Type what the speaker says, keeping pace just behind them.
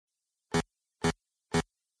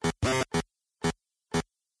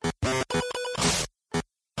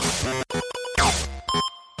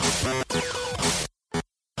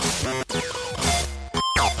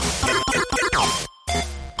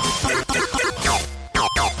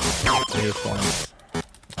forms.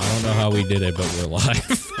 I don't know how we did it, but we're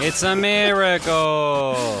live. It's a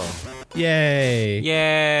miracle! Yay!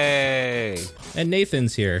 Yay! And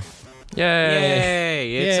Nathan's here. Yay!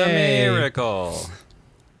 Yay! It's a miracle.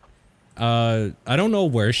 I don't know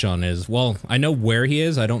where Sean is. Well, I know where he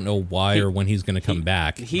is. I don't know why or when he's going to come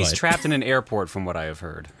back. He's trapped in an airport, from what I have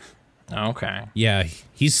heard. Okay. Yeah,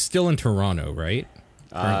 he's still in Toronto, right?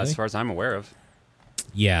 As far as I'm aware of.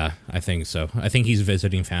 Yeah, I think so. I think he's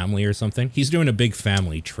visiting family or something. He's doing a big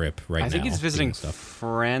family trip right now. I think he's visiting stuff.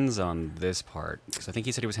 friends on this part. Because I think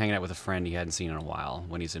he said he was hanging out with a friend he hadn't seen in a while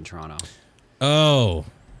when he's in Toronto. Oh,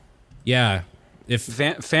 yeah. If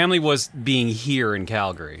Family was being here in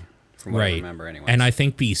Calgary, from what I remember anyway. And I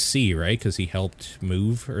think BC, right? Because he helped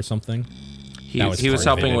move or something. He was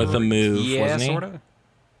helping with the move, wasn't he? Sort of.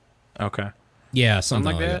 Okay. Yeah,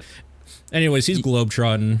 something like that. Anyways, he's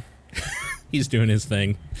globetrotting. He's doing his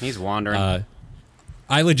thing. He's wandering.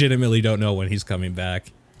 I legitimately don't know when he's coming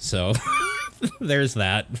back. So there's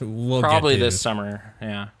that. We'll Probably get to this summer,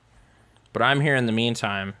 yeah. But I'm here in the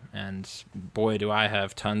meantime, and boy, do I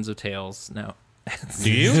have tons of tales. No.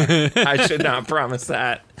 Do you? I should not promise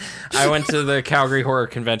that. I went to the Calgary Horror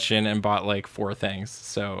Convention and bought like 4 things,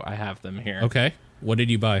 so I have them here. Okay. What did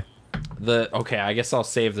you buy? I guess I'll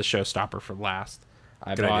save the showstopper for last.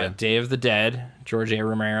 I Good bought idea. Day of the Dead, George A.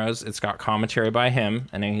 Romero's. It's got commentary by him,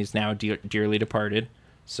 and he's now dearly departed.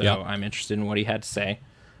 So Yep. I'm interested in what he had to say.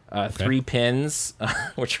 3 pins,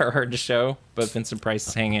 which are hard to show, but Vincent Price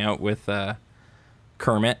is hanging out with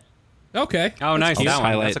Kermit. Okay. Oh, nice. I'll That just one.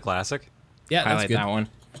 highlight- That's a classic. Yeah, that's Highlight good. that one.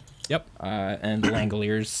 Yep. And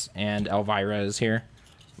Langoliers and Elvira is here.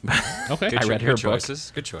 Okay. I read her book.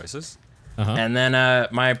 choices. Good choices. Uh-huh. And then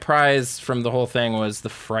my prize from the whole thing was the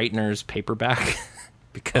Frighteners paperback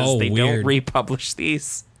because they weird. don't republish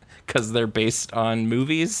these because they're based on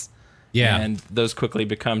movies. Yeah. And those quickly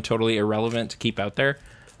become totally irrelevant to keep out there.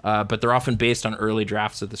 But they're often based on early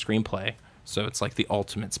drafts of the screenplay. So it's like the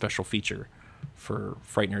ultimate special feature for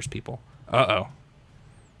Frighteners people. Uh-oh.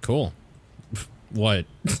 Cool. What?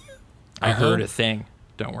 I heard a thing.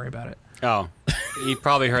 Don't worry about it. Oh, you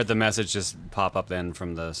probably heard the message just pop up then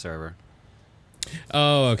from the server.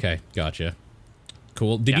 Oh, okay. Gotcha.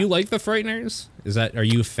 Cool. Did you like the Frighteners? Are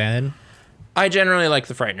you a fan? I generally like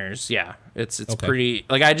the Frighteners. Yeah, it's Okay. pretty.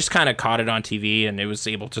 Like I just kind of caught it on TV, and it was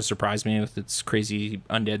able to surprise me with its crazy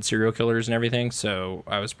undead serial killers and everything. So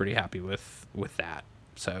I was pretty happy with that.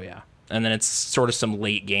 So yeah, and then it's sort of some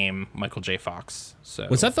late game Michael J. Fox. So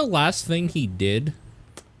Was that the last thing he did?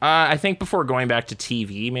 I think before going back to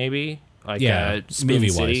TV, maybe like Spin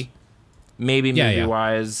movie-wise. City, maybe Yeah, movie yeah.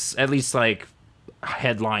 wise, at least like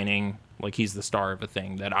headlining. Like he's the star of a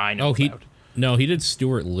thing that I know about. No, he did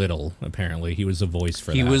Stuart Little, apparently. He was the voice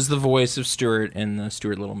for that. He was the voice of Stuart in the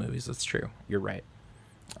Stuart Little movies. That's true. You're right.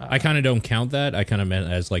 I kind of don't count that. I kind of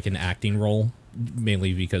meant as like an acting role,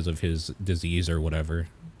 mainly because of his disease or whatever.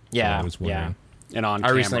 So Yeah, I was wondering. And on I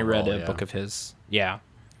recently read role, a book of his. Yeah.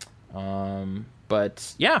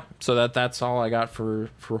 But yeah, so that's all I got for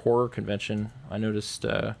horror convention. I noticed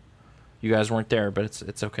you guys weren't there, but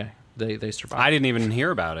it's okay. They survived. I didn't even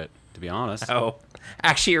hear about it, to be honest. Oh,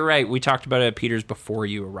 actually, you're right. We talked about it at Peter's before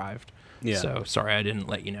you arrived. Yeah. So sorry I didn't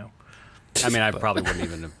let you know. I mean, I probably wouldn't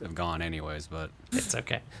even have gone anyways, but... It's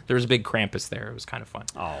okay. There was a big Krampus there. It was kind of fun.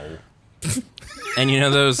 Oh. And you know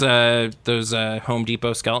those Home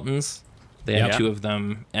Depot skeletons? They had Yeah. 2 of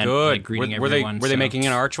them and Good. like greeting were everyone. they making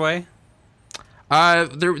an archway?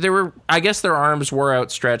 They were. I guess their arms were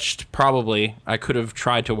outstretched. Probably, I could have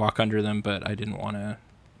tried to walk under them, but I didn't want to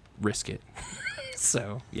risk it.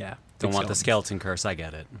 So yeah, Don't big want the skeletons. skeleton curse, I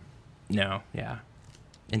get it. No, yeah,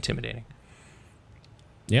 intimidating.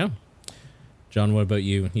 Yeah. John, what about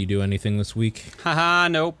you? You do anything this week? Haha,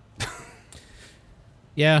 nope.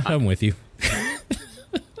 Yeah, I'm with you.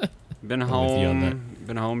 Been with you on home.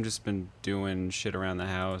 Been home, just been doing shit around the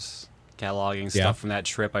house. Cataloging Yeah. stuff from that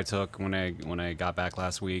trip I took when I got back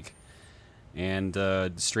last week. And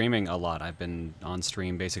streaming a lot. I've been on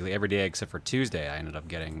stream basically every day except for Tuesday. I ended up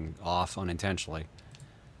getting off unintentionally.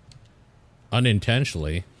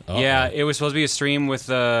 Unintentionally. Uh-oh. Yeah, it was supposed to be a stream with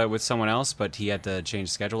someone else, but he had to change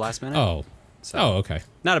schedule last minute. Oh. So, Oh, okay.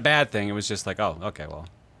 not a bad thing. It was just like, oh, okay, well,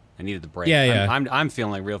 I needed the break. Yeah, yeah. I'm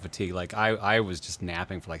feeling like real fatigue. Like I was just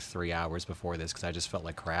napping for like 3 hours before this because I just felt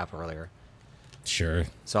like crap earlier. Sure.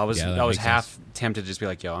 So I was Yeah, that I was makes half sense. tempted to just be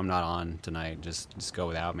like, yo, I'm not on tonight. Just go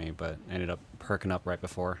without me. But I ended up perking up right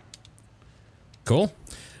before. Cool.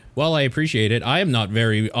 Well, I appreciate it. I am not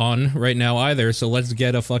very on right now either, so let's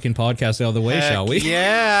get a fucking podcast out of the way, shall we?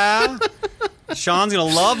 Yeah. Sean's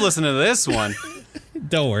gonna love listening to this one.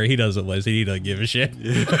 Don't worry, he doesn't listen. He doesn't give a shit.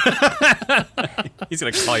 He's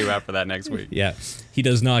gonna call you out for that next week. Yeah, he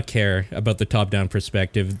does not care about the top-down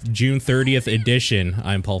perspective. June 30th edition.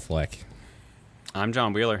 I'm Paul Fleck. I'm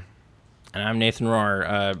John Wheeler. And I'm Nathan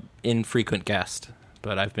Rohr, infrequent guest,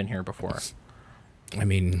 but I've been here before. I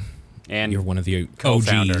mean, And you're one of the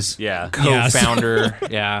co-founder. OGs. Yeah. Co-founder.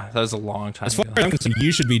 Yeah, that was a long time As far ago. as I'm concerned,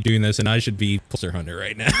 you should be doing this, and I should be Pulsar Hunter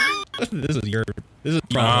right now. This is your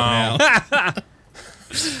problem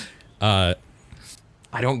now.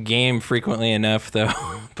 I don't game frequently enough, though.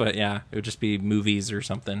 But yeah, it would just be movies or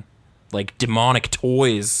something. Like Demonic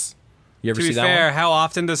Toys. You ever To see be that fair, one? how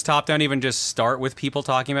often does Top Down even just start with people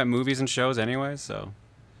talking about movies and shows anyway? So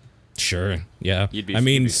Sure, yeah. You'd be- I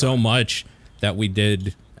mean, you'd be so fine. much that we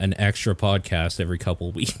did an extra podcast every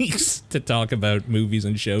couple weeks to talk about movies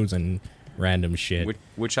and shows and random shit.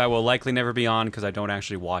 which I will likely never be on because I don't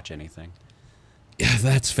actually watch anything. Yeah,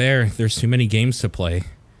 that's fair. There's too many games to play.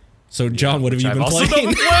 So, John, what have Which you I've been also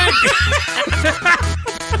playing?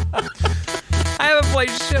 I haven't played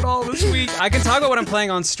shit all this week. I can talk about what I'm playing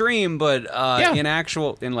on stream, but Yeah.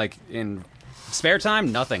 in spare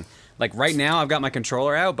time, nothing. Like right now, I've got my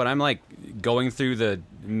controller out, but I'm like going through the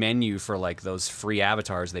menu for like those free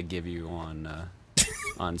avatars they give you on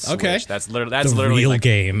Switch. Okay. That's literally The literally real like,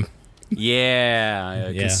 game. yeah,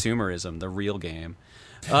 Yeah. consumerism, the real game.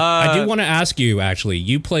 I do want to ask you, actually.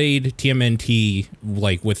 You played TMNT,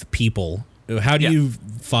 like, with people. How do Yeah. you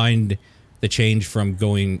find the change from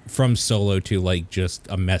going from solo to, like, just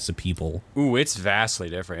a mess of people? Ooh, it's vastly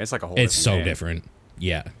different. It's like a whole. It's so game. different.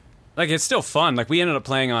 Yeah. Like it's still fun. Like we ended up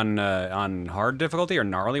playing on hard difficulty or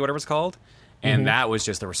gnarly, whatever it's called, and that was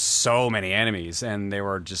just there were so many enemies, and they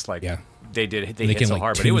were just like Yeah. they They hit can, so like,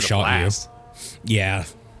 hard, but it was a two-shot you. blast. Yeah.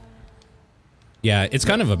 Yeah, it's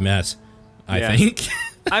kind of a mess, I Yeah. think.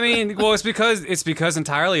 I mean, well, it's because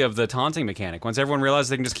entirely of the taunting mechanic. Once everyone realizes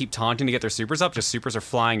they can just keep taunting to get their supers up, just supers are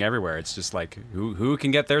flying everywhere. It's just like who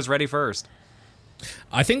can get theirs ready first.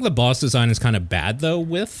 I think the boss design is kind of bad, though,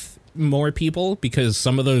 with more people, because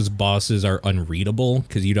some of those bosses are unreadable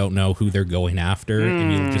because you don't know who they're going after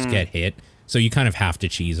and you'll just get hit. So you kind of have to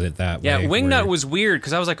cheese it that Yeah, way. Wingnut where- was weird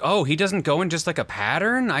because I was like, oh, he doesn't go in just like a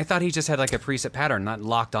pattern. I thought he just had like a preset pattern, not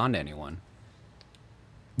locked onto anyone.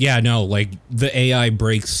 Yeah, no, like, the AI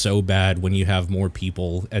breaks so bad when you have more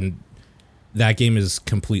people, and that game is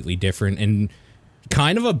completely different in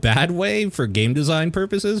kind of a bad way for game design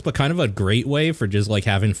purposes, but kind of a great way for just, like,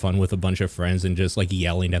 having fun with a bunch of friends and just, like,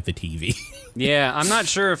 yelling at the TV. Yeah, I'm not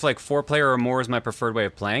sure if like 4-player or more is my preferred way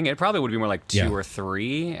of playing. It probably would be more like 2 Yeah. or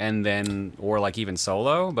 3, and then or like even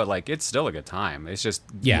solo. But like it's still a good time. It's just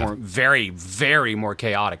Yeah. very, very more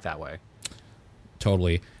chaotic that way.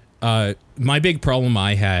 Totally. My big problem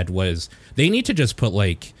I had was they need to just put,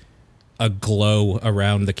 like, a glow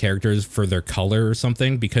around the characters for their color or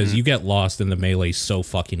something, because you get lost in the melee so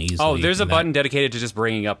fucking easily. Oh, there's a and that- button dedicated to just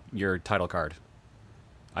bringing up your title card.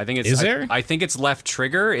 I think it's Is there? I think it's left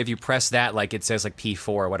trigger. If you press that, like it says like P4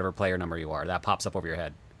 or whatever player number you are, that pops up over your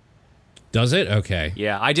head. Does it? Okay.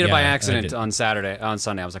 Yeah, I did it by Yeah, I accident did. on Sunday.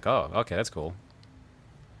 I was like, oh, okay, that's cool.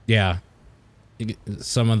 Yeah.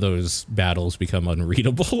 Some of those battles become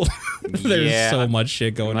unreadable. There's Yeah. so much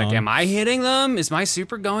shit going Like, on. am I hitting them? Is my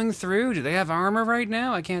super going through? Do they have armor right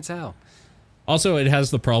now? I can't tell. Also, it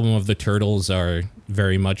has the problem of the turtles are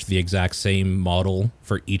very much the exact same model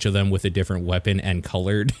for each of them with a different weapon and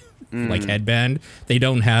colored like headband. They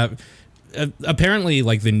don't have apparently,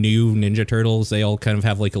 like, the new Ninja Turtles, they all kind of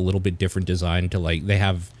have like a little bit different design to, like, they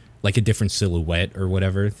have like a different silhouette or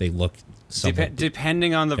whatever. They look somewhat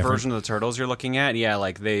Depending on the different. version of the turtles you're looking at, yeah,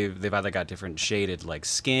 like they've either got different shaded like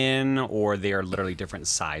skin or they are literally different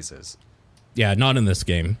sizes. Yeah, not in this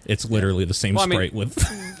game. It's literally the same Well, I mean, sprite with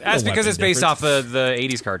That's a because weapon it's based difference. off the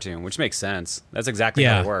 80s cartoon, which makes sense. That's exactly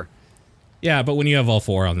how Yeah. they were. Yeah, but when you have all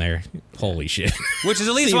four on there, holy shit. Which is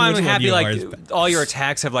at least See why I'm which one happy. you Like are is all your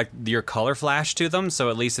attacks have like your color flash to them, so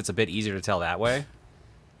at least it's a bit easier to tell that way.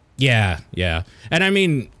 Yeah, yeah. And I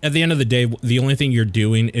mean, at the end of the day, the only thing you're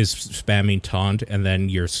doing is spamming taunt and then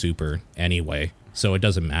you're super anyway. So it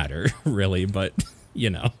doesn't matter, really, but, you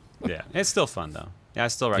know. Yeah, it's still fun though. Yeah, I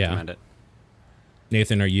still recommend it.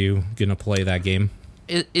 Nathan, are you going to play that game?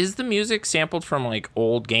 Is the music sampled from like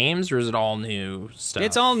old games or is it all new stuff?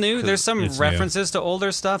 It's all new. There's some It's new. references to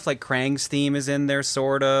older stuff, like Krang's theme is in there,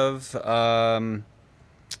 sort of.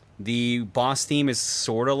 The boss theme is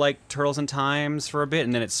sort of like Turtles in Times for a bit,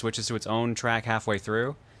 and then it switches to its own track halfway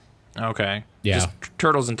through. Okay. Yeah. Just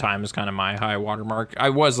Turtles in Time is kind of my high watermark. I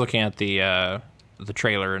was looking at the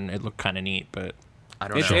trailer and it looked kind of neat, but I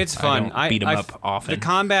don't know. It's fun. I don't beat 'em up often. The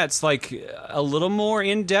combat's like a little more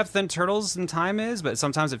in depth than Turtles in Time is, but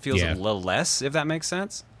sometimes it feels Yeah. a little less, if that makes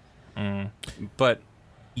sense. But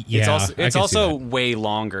Yeah, It's I can see also that. way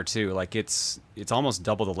longer too. Like it's almost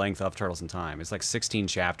double the length of Turtles in Time. It's like 16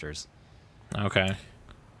 chapters. Okay.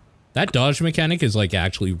 That dodge mechanic is like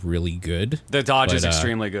actually really good, The dodge is But,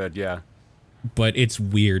 extremely good. Yeah. but it's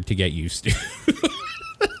weird to get used to.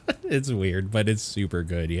 It's weird, but it's super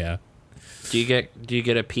good. Yeah. Do you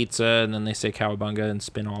get a pizza and then they say cowabunga and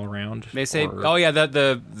spin all around? They say, Or- oh yeah,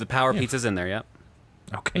 the power pizza's in there. Yep.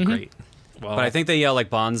 Okay, great. Well, But I think they yell like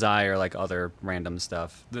bonsai or like other random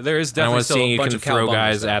stuff. There is I definitely was still seeing a you bunch can of throw cowabunga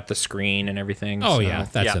guys stuff. at the screen and everything. Oh so yeah,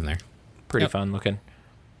 that's yeah. in there. pretty Yep. fun looking.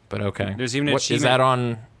 But okay, There's even an What, is achievement that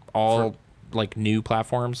on all like new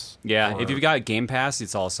platforms? Yeah, Or- if you've got Game Pass,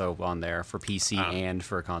 it's also on there for PC and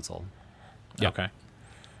for console. Yep. Okay.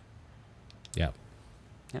 Yeah.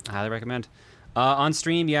 Yeah, I highly recommend. On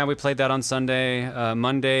stream, yeah, we played that on Sunday.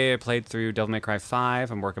 Monday, I played through Devil May Cry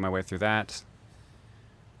 5. I'm working my way through that.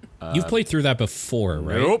 You've played through that before,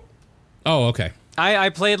 right? Nope. Oh, okay. I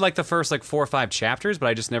played like the first like 4 or 5 chapters, but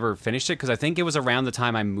I just never finished it because I think it was around the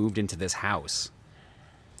time I moved into this house.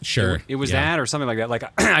 Sure. It was yeah. that or something like that. Like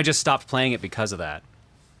I just stopped playing it because of that.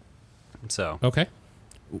 So Okay.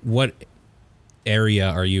 What area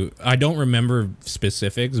are you? I don't remember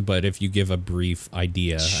specifics, but if you give a brief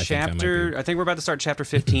idea, I think I might be. I think we're about to start chapter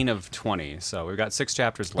 15 of 20. So we've got 6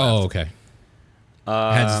 chapters left. Oh, okay.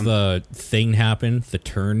 Has the thing happened? The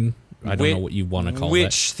turn? I don't know what you want to call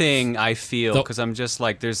Which thing I feel The- because I'm just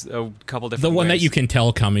like there's a couple that. different. The one that ways. you can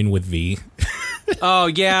tell coming with V. Oh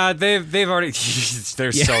yeah, they've already.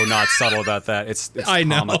 They're so not subtle about that. It's I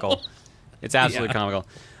know. comical. It's absolutely Yeah. comical.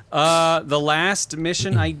 The last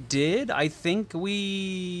mission I did, I think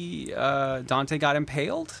we Dante got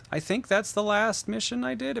impaled. I think that's the last mission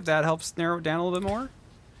I did. If that helps narrow it down a little bit more.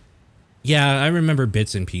 Yeah, I remember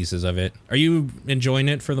bits and pieces of it. Are you enjoying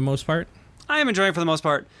it for the most part? I am enjoying it for the most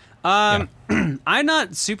part. I'm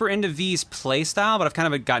not super into V's playstyle, but I've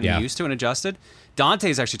kind of gotten Yeah. used to and adjusted.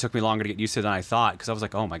 Dante's actually took me longer to get used to than I thought because I was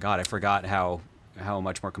like, oh my god, I forgot how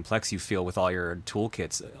much more complex you feel with all your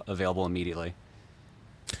toolkits available immediately.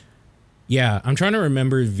 Yeah, I'm trying to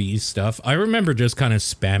remember V's stuff. I remember just kind of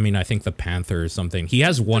spamming, I think, the Panther or something. He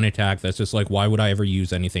has one attack that's just like, why would I ever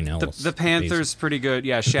use anything else? The Panther's pretty good.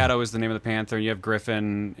 Yeah, Shadow is the name of the Panther. You have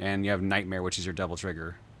Griffin and you have Nightmare, which is your double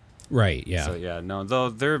trigger. Right, yeah. So yeah, no, though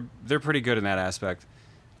they're pretty good in that aspect.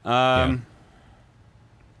 Yeah.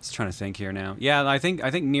 Just trying to think here now. Yeah, I think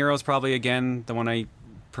Nero's probably again the one I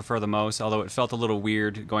prefer the most. Although it felt a little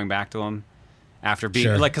weird going back to him after being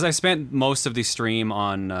Sure. like because I spent most of the stream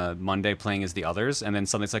on Monday playing as the others, and then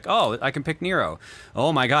suddenly it's like, oh, I can pick Nero.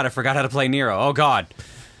 Oh my god, I forgot how to play Nero. Oh god.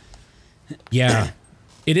 Yeah.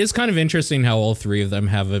 It is kind of interesting how all three of them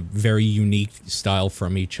have a very unique style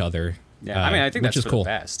from each other. Yeah, I mean I think which that's is for cool. the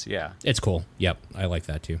best. Yeah. It's cool. Yep, I like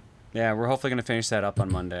that too. Yeah, we're hopefully going to finish that up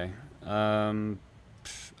on Monday.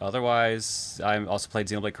 Otherwise, I also played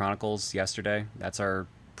Xenoblade Chronicles yesterday. That's our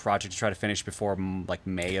project to try to finish before like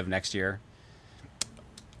May of next year.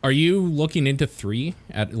 Are you looking into 3?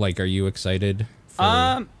 Are you excited?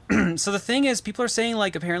 For... So the thing is, people are saying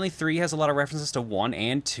like apparently 3 has a lot of references to 1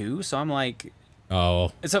 and 2. So I'm like,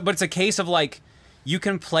 Oh, but it's a case of like you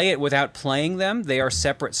can play it without playing them. They are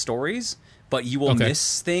separate stories, but you will Okay.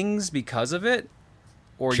 miss things because of it.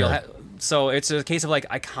 Or Sure. so it's a case of like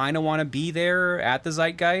I kind of want to be there at the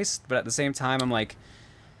Zeitgeist, but at the same time I'm like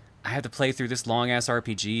I have to play through this long ass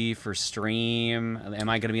RPG for stream. Am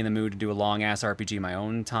I going to be in the mood to do a long ass RPG my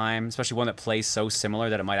own time, especially one that plays so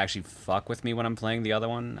similar that it might actually fuck with me when I'm playing the other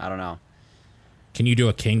one? I don't know. can you do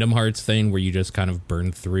a Kingdom Hearts thing where you just kind of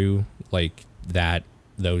burn through like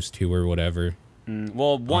those 2 or whatever?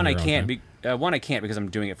 Well, one I your own can't time. be one I can't because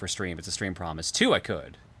I'm doing it for stream. It's a stream promise. 2 I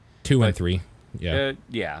could. 2 and 3. Yeah.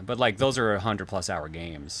 Yeah, but like those are 100+ hour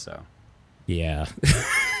games, so Yeah.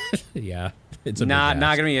 Yeah. It's a big not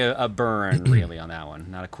ask. gonna be a burn really on that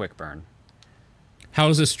one. Not a quick burn.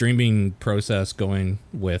 How's the streaming process going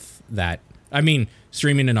with that? I mean,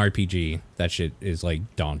 streaming an RPG, that shit is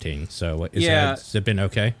like daunting. So has it been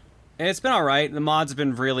okay? It's been all right. The mods have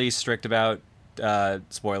been really strict about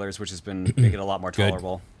spoilers, which has been making it a lot more Good.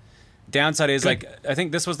 tolerable. Downside is like I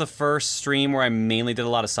think this was the first stream where I mainly did a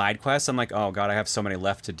lot of side quests. I'm like, oh god, I have so many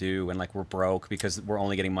left to do, and like we're broke because we're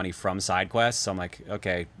only getting money from side quests. So I'm like,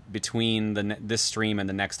 okay, between this stream and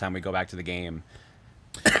the next time we go back to the game,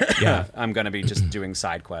 Yeah. I'm gonna be just doing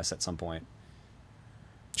side quests at some point.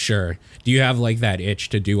 Sure. Do you have like that itch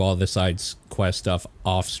to do all the side quest stuff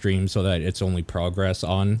off stream so that it's only progress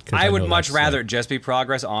on? 'Cause I would know much that's, rather like- it just be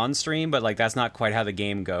progress on stream, but like that's not quite how the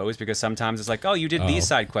game goes because sometimes it's like, oh, you did these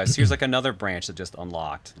Oh. side quests. Here's like another branch that just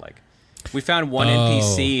unlocked. Like, We found one Oh,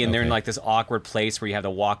 NPC, and they're in okay. like this awkward place where you have to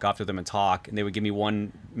walk up to them and talk. And they would give me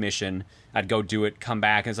one mission. I'd go do it, come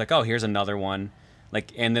back, and it's like, oh, here's another one.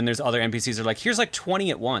 Like, and then there's other NPCs that are like, here's like 20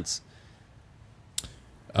 at once.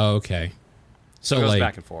 Oh, okay. So So it goes like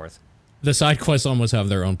back and forth. the side quests almost have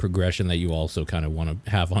their own progression that you also kind of want to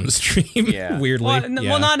have on the stream. Yeah, Weirdly.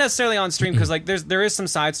 Well, not necessarily on stream because like there is some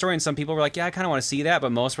side story, and some people were like, yeah, I kind of want to see that,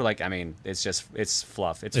 but most were like, I mean, it's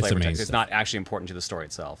fluff, it's It's flavor the main text. It's stuff. not actually important to the story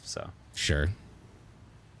itself. So. Sure.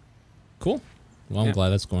 Cool. Well, I'm Yeah. glad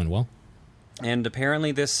that's going well. And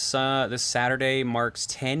apparently this Saturday marks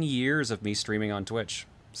 10 years of me streaming on Twitch.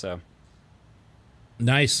 So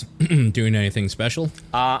Nice. Doing anything special?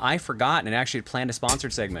 I forgot and actually planned a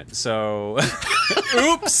sponsored segment. So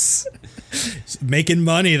oops. Making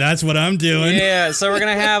money. That's what I'm doing. Yeah, so we're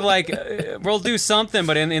going to have like we'll do something,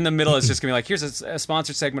 but in the middle it's just going to be like, here's a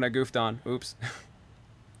sponsored segment I goofed on. Oops.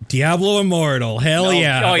 Diablo Immortal. Hell No.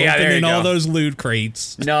 yeah. Oh, yeah, there Opening you all go. those loot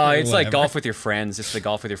crates. No, it's like Whatever. Golf with Your Friends. It's the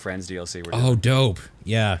Golf with Your Friends DLC we're doing. Oh, dope.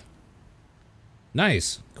 Yeah.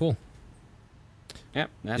 Nice. Cool. Yep,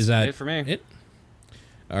 that's Is that it for me. it?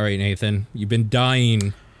 All right, Nathan. You've been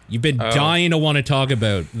dying. You've been dying to want to talk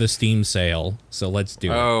about the Steam sale, so let's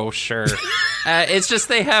do it. Oh, sure. It's just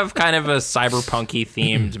they have kind of a cyberpunky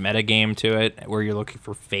themed metagame to it where you're looking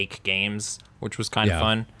for fake games, which was kind Yeah. of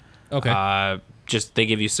fun. Okay. Just they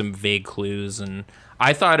give you some vague clues, and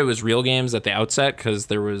I thought it was real games at the outset because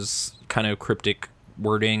there was kind of cryptic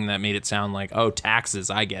wording that made it sound like, oh, taxes,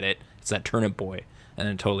 I get it. It's that Turnip Boy, and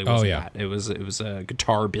it totally wasn't yeah. that. It was a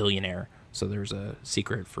guitar billionaire. So there's a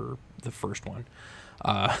secret for the first one.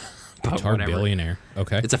 But Guitar whatever. Billionaire.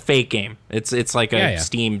 Okay. It's a fake game. It's like a Yeah, yeah.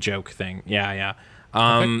 Steam joke thing. Yeah.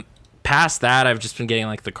 Past that, I've just been getting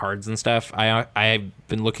like the cards and stuff. I've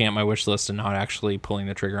been looking at my wish list and not actually pulling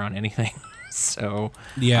the trigger on anything. So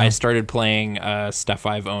Yeah. I started playing stuff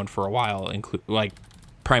I've owned for a while, like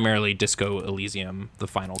primarily Disco Elysium, the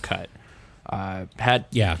final cut. Had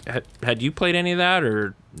you played any of that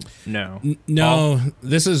or no? No,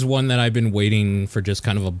 this is one that I've been waiting for just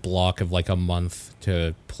kind of a block of like a month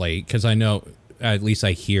to play because I know, at least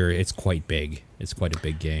I hear it's quite big. It's quite a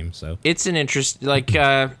big game. So It's an interest, like,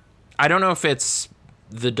 I don't know if it's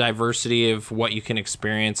the diversity of what you can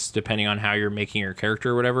experience depending on how you're making your character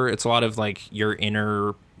or whatever. It's a lot of like your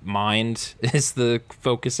inner mind is the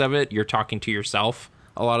focus of it. You're talking to yourself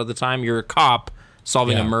a lot of the time. You're a cop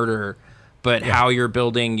solving a Yeah. murder, but how you're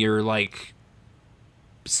building your like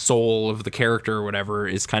soul of the character or whatever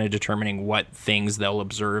is kind of determining what things they'll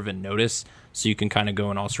observe and notice. So you can kind of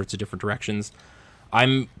go in all sorts of different directions.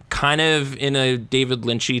 I'm kind of in a David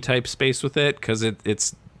Lynchy type space with it because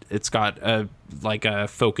it's got a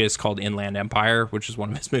focus called Inland Empire, which is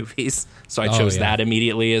one of his movies. So I chose that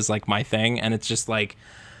immediately as like my thing, and it's just like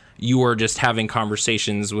you are just having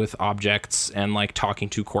conversations with objects and like talking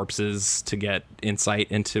to corpses to get insight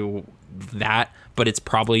into that. But it's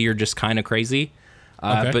probably you're just kind of crazy.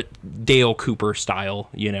 Okay. But Dale Cooper style,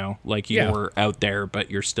 you know, like you're out there, but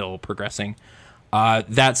you're still progressing.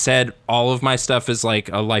 That said, all of my stuff is like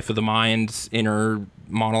a life of the mind, inner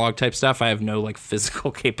monologue type stuff. I have no like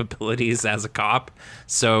physical capabilities as a cop.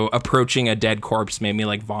 So approaching a dead corpse made me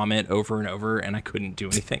like vomit over and over, and I couldn't do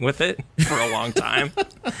anything with it for a long time.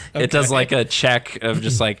 It does like a check of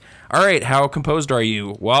just like, all right, how composed are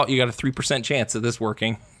you? Well, you got a 3% chance of this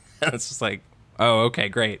working. And it's just like, oh, okay,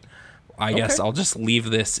 great. I guess I'll just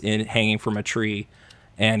leave this in hanging from a tree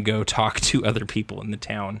and go talk to other people in the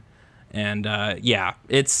town. And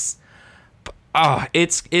it's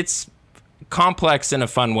complex in a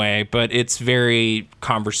fun way, but it's very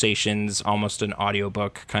conversations, almost an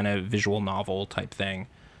audiobook kind of visual novel type thing.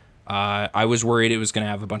 I was worried it was going to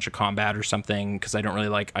have a bunch of combat or something because I don't really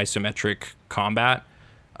like isometric combat,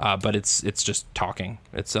 but it's just talking.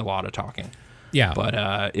 It's a lot of talking. yeah,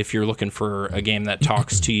 But if you're looking for a game that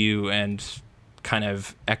talks to you and kind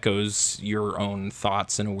of echoes your own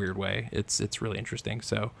thoughts in a weird way, it's really interesting.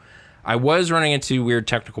 So I was running into weird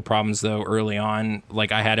technical problems, though, early on.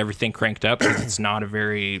 Like, I had everything cranked up because it's not a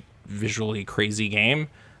very visually crazy game,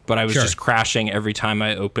 but I was just crashing every time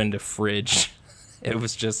I opened a fridge. It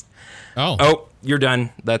was just, oh, you're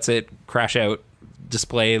done. That's it. Crash out.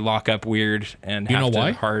 Display lock up weird and You have know to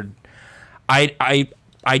why? hard.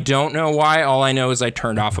 I don't know why. All I know is I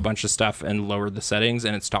turned off a bunch of stuff and lowered the settings,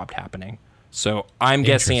 and it stopped happening. So I'm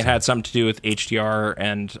guessing it had something to do with HDR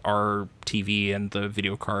and our TV and the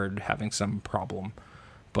video card having some problem.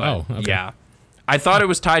 But yeah, I thought it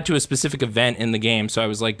was tied to a specific event in the game. So I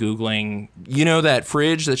was like Googling, you know, that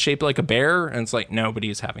fridge that's shaped like a bear? And it's like,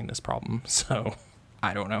 nobody's having this problem. So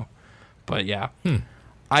I don't know. But yeah,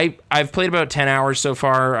 I've played about 10 hours so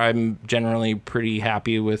far. I'm generally pretty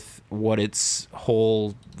happy with what its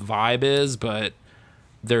whole vibe is, but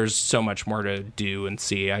there's so much more to do and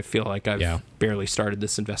see. I feel like I've barely started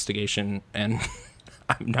this investigation, and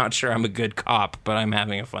I'm not sure I'm a good cop, but I'm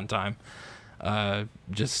having a fun time.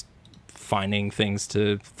 Just finding things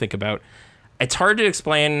to think about. It's hard to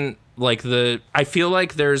explain, like, I feel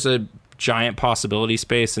like there's a giant possibility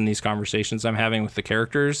space in these conversations I'm having with the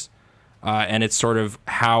characters. And it's sort of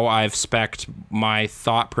how I've spec'd my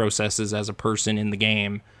thought processes as a person in the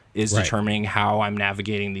game is determining how I'm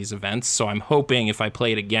navigating these events. So I'm hoping if I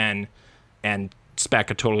play it again and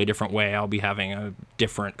spec a totally different way, I'll be having a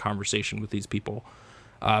different conversation with these people.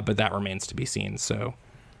 But that remains to be seen. So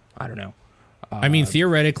I don't know. I mean,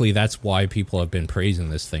 theoretically, that's why people have been praising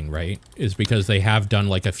this thing, right? Is because they have done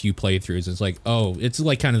like a few playthroughs. It's like, oh, it's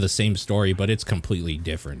like kind of the same story, but it's completely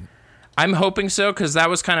different. I'm hoping so, because that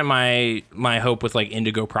was kind of my hope with like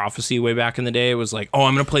Indigo Prophecy way back in the day. It was like, oh,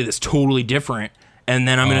 I'm going to play this totally different, and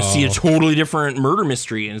then I'm going to see a totally different murder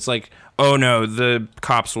mystery. And it's like, oh no, the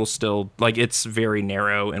cops will still, like, it's very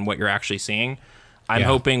narrow in what you're actually seeing. I'm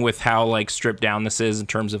hoping with how like stripped down this is in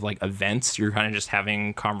terms of like events, you're kind of just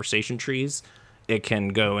having conversation trees. It can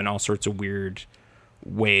go in all sorts of weird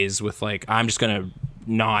ways with like, I'm just going to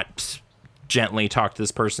not gently talk to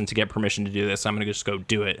this person to get permission to do this. I'm going to just go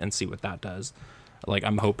do it and see what that does. Like,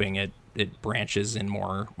 I'm hoping it branches in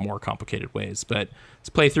more complicated ways. But it's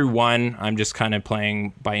playthrough 1. I'm just kind of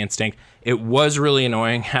playing by instinct. It was really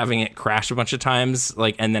annoying having it crash a bunch of times,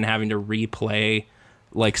 like, and then having to replay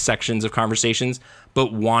like sections of conversations,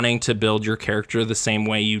 but wanting to build your character the same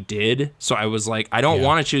way you did. So I was like, I don't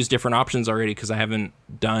want to choose different options already because I haven't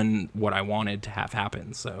done what I wanted to have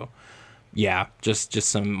happen. So yeah, just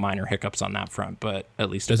some minor hiccups on that front, but at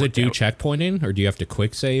least does it do checkpointing, or do you have to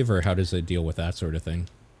quick save, or how does it deal with that sort of thing?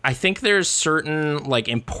 I think there's certain like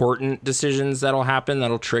important decisions that'll happen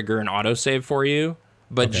that'll trigger an autosave for you,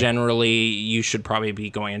 but generally you should probably be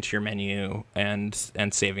going into your menu and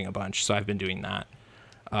saving a bunch. So I've been doing that.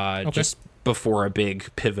 Just before a big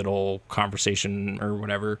pivotal conversation or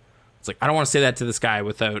whatever. It's like, I don't want to say that to this guy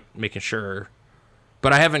without making sure.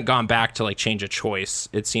 But I haven't gone back to like change a choice.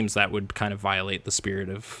 It seems that would kind of violate the spirit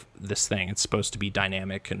of this thing. It's supposed to be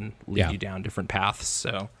dynamic and lead you down different paths.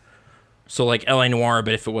 So like LA Noire,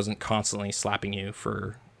 but if it wasn't constantly slapping you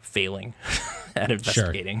for failing at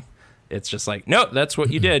investigating. It's just like, no, that's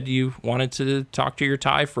what you did. You wanted to talk to your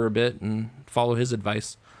Thai for a bit and follow his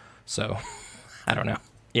advice. So I don't know.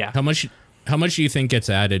 Yeah. How much do you think gets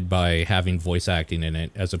added by having voice acting in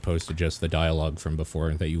it as opposed to just the dialogue from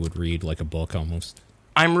before that you would read like a book almost?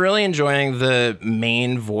 I'm really enjoying the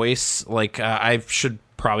main voice. Like, I should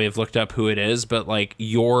probably have looked up who it is, but like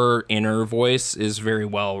your inner voice is very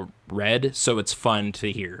well read, so it's fun to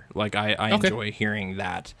hear. Like, I enjoy hearing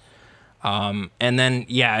that. And then,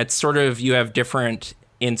 it's sort of, you have different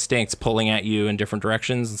instincts pulling at you in different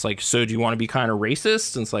directions. It's like, so do you want to be kind of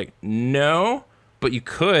racist? And it's like, no. But you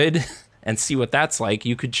could, and see what that's like.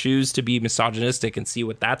 You could choose to be misogynistic and see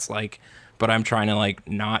what that's like. But I'm trying to like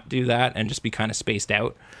not do that and just be kind of spaced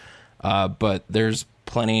out. But there's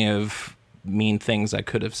plenty of mean things I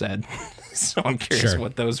could have said. So I'm curious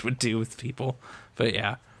what those would do with people. But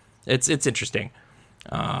yeah, it's interesting.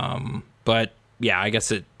 But yeah, I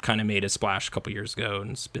guess it kind of made a splash a couple years ago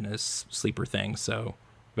and it's been a sleeper thing. So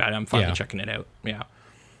I'm finally checking it out. Yeah.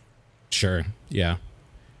 Sure. Yeah.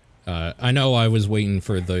 I know I was waiting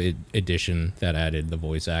for the edition that added the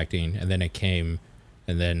voice acting, and then it came,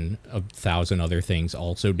 and then 1,000 other things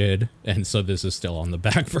also did, and so this is still on the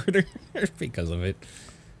back burner because of it.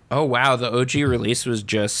 Oh, wow. The OG release was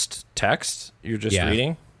just text? You're just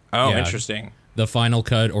reading? Oh, interesting. The Final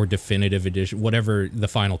Cut or Definitive Edition, whatever, the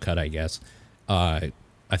Final Cut, I guess,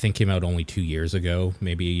 I think came out only 2 years ago,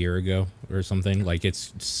 maybe a year ago or something. Like,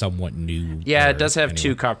 it's somewhat new. Yeah, it does have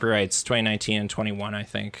two copyrights, 2019 and 21, I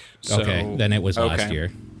think. So, okay, then it was last year.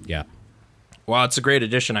 Yeah. Well, it's a great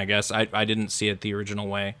addition, I guess. I didn't see it the original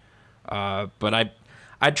way. But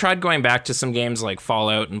I tried going back to some games like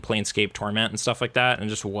Fallout and Planescape Torment and stuff like that, and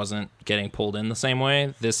just wasn't getting pulled in the same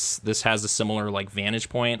way. This has a similar like vantage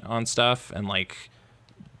point on stuff and like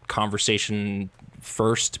conversation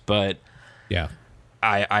first, but yeah.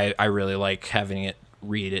 I really like having it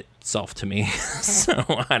read itself to me. So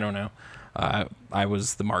I don't know. I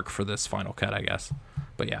was the mark for this Final Cut, I guess.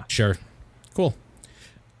 But yeah. Sure. Cool.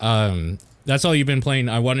 That's all you've been playing.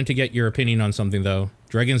 I wanted to get your opinion on something though.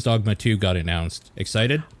 Dragon's Dogma 2 got announced.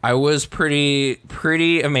 Excited? I was pretty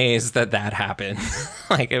amazed that happened.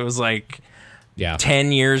 Like, it was like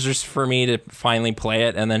 10 years for me to finally play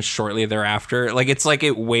it, and then shortly thereafter, like, it's like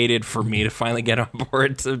it waited for me to finally get on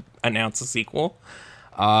board to announce a sequel.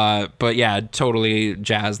 But yeah, totally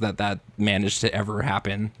jazzed that managed to ever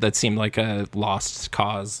happen. That seemed like a lost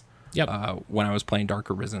cause. Yep. When I was playing Dark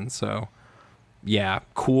Arisen. So yeah,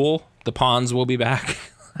 cool. The pawns will be back,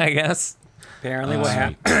 I guess. Apparently,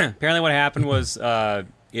 what happened was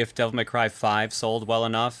if Devil May Cry 5 sold well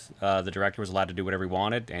enough, the director was allowed to do whatever he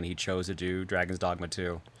wanted, and he chose to do Dragon's Dogma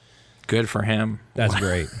 2. Good for him. That's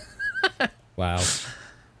great. Wow.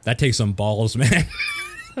 That takes some balls, man.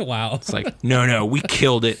 Wow. It's like, no, we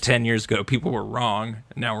killed it 10 years ago. People were wrong.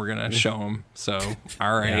 Now we're going to show them. So,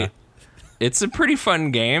 all right. Yeah. It's a pretty fun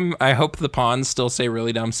game. I hope the pawns still say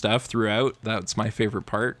really dumb stuff throughout. That's my favorite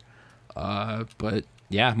part. But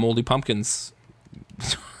yeah, Moldy Pumpkins.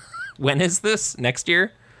 When is this? Next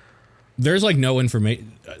year? There's like no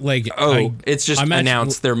information. Like, it's just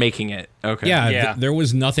announced they're making it. Okay. Yeah, there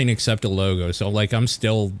was nothing except a logo. So like, I'm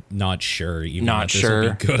still not sure. Even Not that this sure. will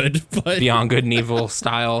be good, but Beyond Good and Evil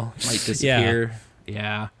style might disappear.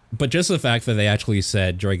 Yeah. But just the fact that they actually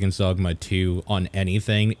said Dragon's Dogma 2 on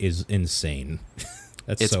anything is insane.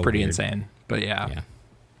 That's It's so pretty weird. insane. But yeah. Yeah.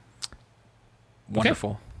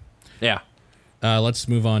 Wonderful. Yeah. Let's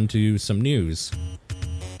move on to some news.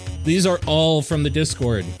 These are all from the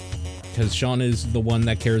Discord, because Sean is the one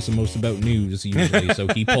that cares the most about news usually, so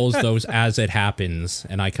he pulls those as it happens,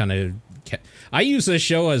 and I kind of... I use this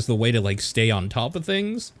show as the way to like stay on top of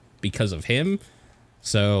things because of him,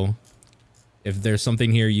 so if there's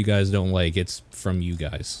something here you guys don't like, it's from you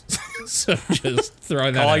guys. So just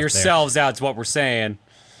throwing that out Call there. yourselves out to what we're saying.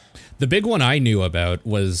 The big one I knew about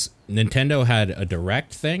was Nintendo had a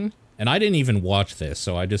Direct thing, and I didn't even watch this,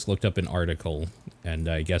 so I just looked up an article, and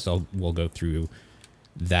I guess we'll go through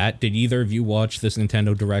that. Did either of you watch this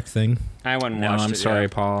Nintendo Direct thing? I went and No, watched I'm it. sorry, yeah.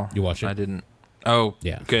 Paul. You watched it? I didn't. Oh,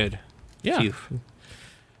 Yeah. Good. Yeah. Phew.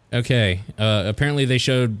 Okay. Apparently they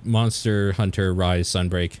showed Monster Hunter Rise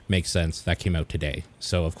Sunbreak. Makes sense. That came out today.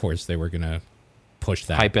 So, of course, they were going to push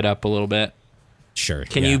that. Hype it up a little bit. Sure.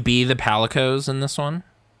 Can you be the Palicos in this one?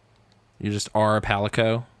 You just are a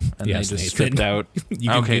Palico, and Yes, they just Nathan. stripped out. You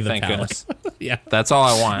can Okay, be the thank Palico. goodness. Yeah. That's all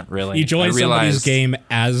I want, really. You join I somebody's realized- game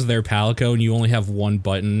as their Palico, and you only have one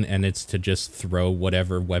button, and it's to just throw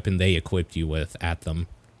whatever weapon they equipped you with at them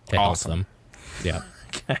to Awesome. help them. Yeah.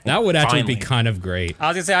 That would actually be Finally. kind of great. I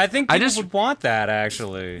was gonna say, I think I people just- would want that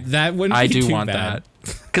actually. That wouldn't I be do too want bad.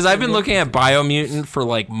 that. Because I've been looking at Biomutant for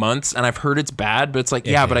like months, and I've heard it's bad, but it's like,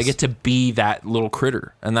 It yeah, but I is. get to be that little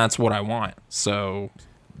critter, and that's what I want. So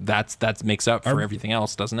that makes up for everything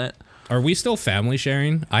else, doesn't it? Are we still family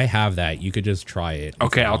sharing? I have that. You could just try it. if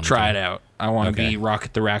Okay, you I'll wanted try to. it out. I want to Okay. be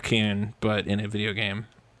Rocket the Raccoon, but in a video game,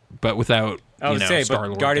 but without I would say,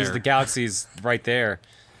 Star-Lord but Guardians there. of the Galaxy's right there.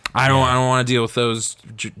 I don't want to deal with those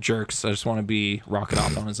jerks. I just want to be Rocket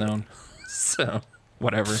off on his own. So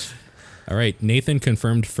whatever. All right, Nathan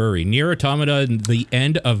confirmed furry. Nier Automata, the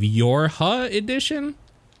end of Your Ha edition?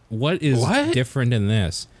 What is What? different in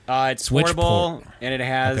this? It's Switch portable, and it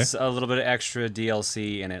has a little bit of extra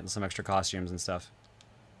DLC in it, and some extra costumes and stuff.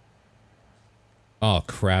 Oh,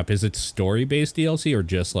 crap. Is it story-based DLC or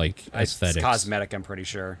just, like, aesthetics? It's cosmetic, I'm pretty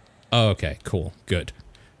sure. Oh, okay, cool. Good.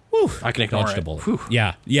 I can ignore Dodged a it. bullet. Whew.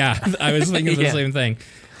 Yeah. I was thinking the Yeah. same thing.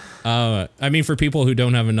 I mean, for people who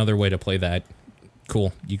don't have another way to play that,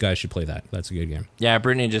 cool. You guys should play that. That's a good game. Yeah,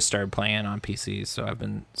 Brittany just started playing on PC, so I've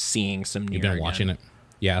been seeing some new. You've been watching it?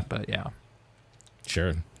 Yeah, But yeah.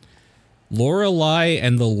 sure. Lorelei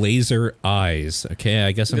and the Laser Eyes. Okay,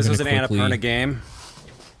 I guess I'm This going was to an quickly... Annapurna game.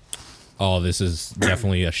 Oh, this is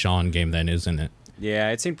definitely a Sean game then, isn't it?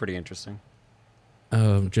 Yeah, it seemed pretty interesting.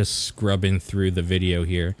 Just scrubbing through the video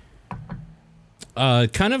here.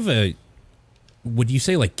 Kind of a... Would you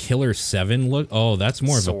say like Killer 7 look? Oh, that's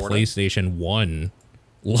more of a Sorta. PlayStation 1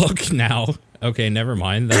 look now. Okay, never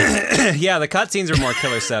mind. That's, Yeah, the cutscenes are more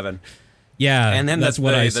Killer 7. yeah, And then that's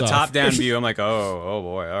what I the saw. top-down view, I'm like, oh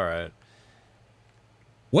boy, all right.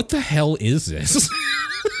 What the hell is this?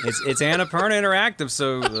 It's Annapurna Interactive,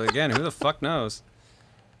 so again, who the fuck knows?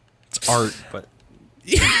 It's art. But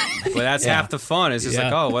that's half the fun. It's just like,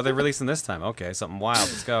 Yeah. oh, what are they releasing this time? Okay, something wild.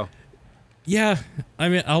 Let's go. Yeah, I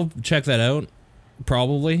mean, I'll check that out.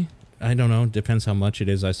 Probably. I don't know. Depends how much it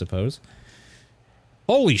is, I suppose.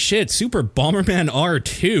 Holy shit, Super Bomberman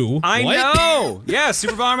R2. I What? know. Yeah,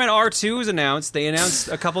 Super Bomberman R2 was announced. They announced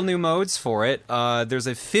a couple new modes for it. There's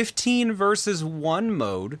a 15 versus 1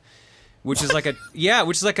 mode, which is like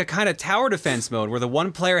a kind of tower defense mode where the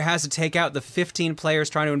one player has to take out the 15 players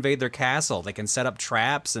trying to invade their castle. They can set up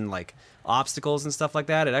traps and like obstacles and stuff like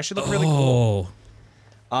that. It actually looked really cool.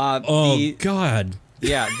 Oh, God.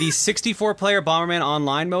 Yeah, the 64-player Bomberman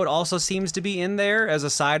Online mode also seems to be in there as a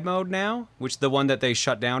side mode now, which the one that they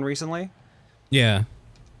shut down recently. Yeah.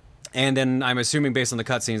 And then I'm assuming based on the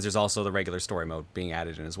cutscenes, there's also the regular story mode being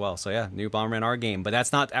added in as well. So yeah, new Bomberman R game, but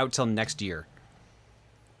that's not out till next year.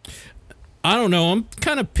 I don't know. I'm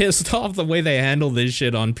kind of pissed off the way they handle this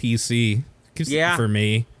shit on PC. Yeah. For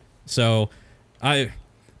me. So,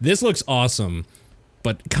 this looks awesome,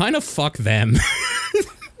 but kind of fuck them.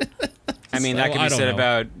 I mean, So, that I don't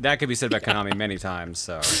know. that could be said about Konami many times.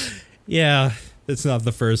 So Yeah, it's not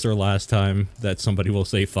the first or last time that somebody will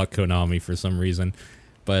say fuck Konami for some reason.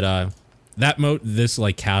 But that mode, this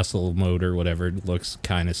like castle mode or whatever, looks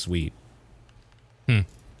kind of sweet.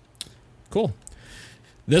 Cool.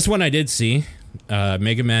 This one I did see,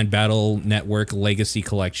 Mega Man Battle Network Legacy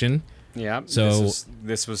Collection. yeah, So-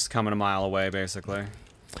 this was coming a mile away, basically.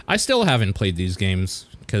 I still haven't played these games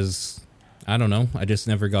because I don't know. I just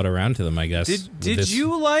never got around to them. I guess. Did This-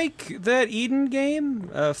 you like that Eden game,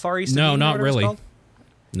 Far East? Of No, Eden, not whatever it's really. called?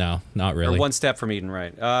 No, not Or really. One Step from Eden,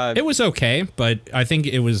 right? It was okay, but I think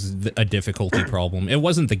it was a difficulty problem. It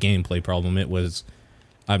wasn't the gameplay problem. It was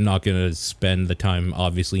I'm not gonna spend the time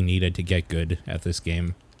obviously needed to get good at this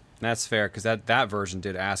game. That's fair, because that version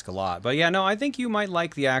did ask a lot. But yeah, no, I think you might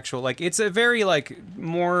like the actual, like, it's a very, like,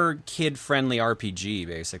 more kid-friendly RPG,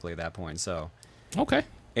 basically, at that point, so. Okay.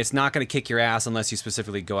 It's not going to kick your ass unless you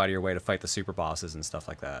specifically go out of your way to fight the super bosses and stuff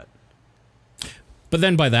like that. But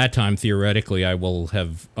then by that time, theoretically, I will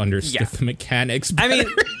have understood Yeah. the mechanics. I better.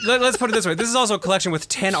 mean, let's put it this way. This is also a collection with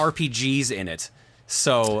 10 RPGs in it.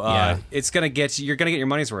 So Yeah. it's gonna you're gonna get your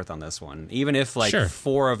money's worth on this one, even if like Sure.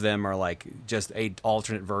 4 of them are like just a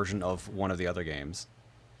alternate version of one of the other games.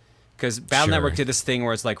 Because Battle Sure. Network did this thing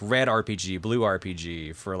where it's like red RPG, blue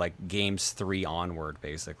RPG for like games 3 onward,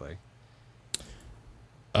 basically.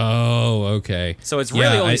 Oh, okay. So it's really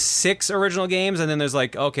Yeah, only I- 6 original games, and then there's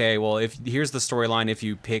like, okay, well, if here's the storyline if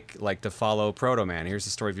you pick like to follow Proto Man. Here's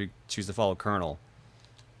the story if you choose to follow Colonel.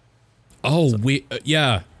 Oh,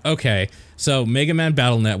 yeah, okay. So Mega Man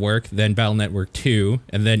Battle Network, then Battle Network 2,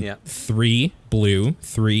 and then Yeah. 3 blue,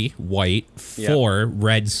 3 white, 4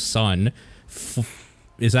 red sun.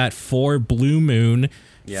 Is that 4 blue moon?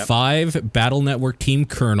 Yep. 5 Battle Network Team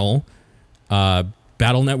Colonel,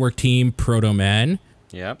 Battle Network Team Proto Man,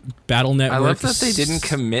 Yep. Battle I Network. love that they didn't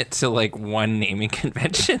commit to like one naming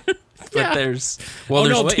convention. But Yeah. there's Oh,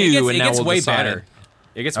 there's no, two, it and now gets we'll way decide. better.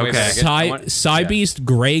 It gets way Okay. better. I want- Psybeast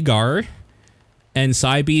Greygar, and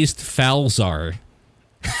Psybeast Falzar.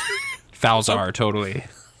 Falzar, totally.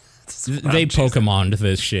 They Pokemon'd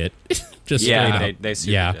this shit. Just Yeah. straight up. They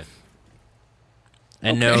super Yeah. did.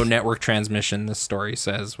 And Okay. no network transmission, this story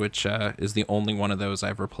says, which is the only one of those I've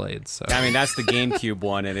ever played. So I mean, that's the GameCube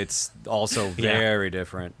one, and it's also very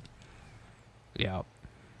different. yeah.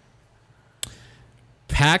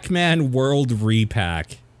 Pac-Man World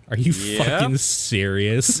Repack. Are you Yep. fucking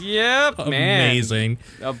serious? Yep, man. Amazing.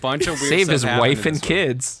 A bunch of weird Save stuff his happened wife in and this one.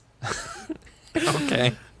 kids.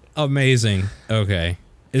 Okay. Amazing. Okay.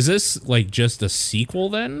 Is this like just a sequel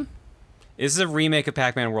then? This is a remake of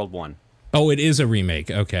Pac-Man World 1. Oh, it is a remake.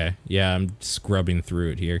 Okay. Yeah, I'm scrubbing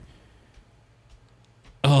through it here.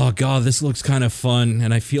 Oh god, this looks kind of fun,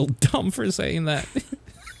 and I feel dumb for saying that.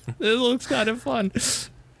 It looks kind of fun.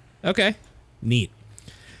 Okay. Neat.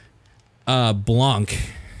 Blanc.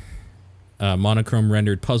 Monochrome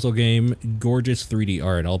rendered puzzle game. Gorgeous 3D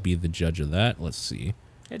art. I'll be the judge of that. Let's see.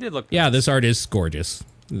 It did look Yeah, this art is gorgeous.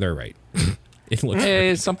 They're right. It looks Hey,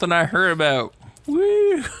 great. it's something I heard about.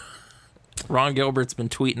 Woo! Ron Gilbert's been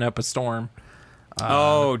tweeting up a storm.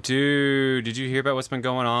 Oh, dude. Did you hear about what's been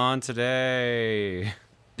going on today?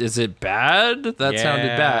 Is it bad? That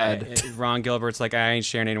sounded bad. Ron Gilbert's like, I ain't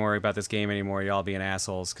sharing anymore about this game anymore. Y'all being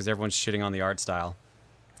assholes. Because everyone's shitting on the art style.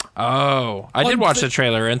 Oh, I did watch the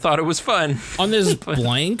trailer and thought it was fun. On this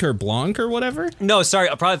Blanc or whatever? No, sorry.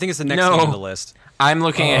 I probably think it's the next No. game on the list. I'm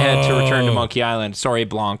looking ahead to Return to Oh. Monkey Island. Sorry,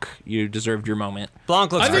 Blanc. You deserved your moment.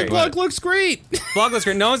 Blanc looks I think great. Blanc looks great. Blanc looks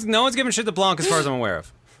great. No one's giving shit to Blanc as far as I'm aware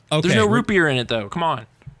of. Okay. There's no root beer in it, though. Come on.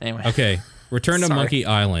 Anyway. Okay. Return to Sorry. Monkey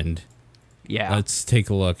Island. Yeah. Let's take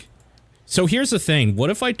a look. So here's the thing. What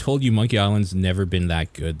if I told you Monkey Island's never been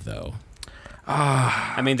that good, though?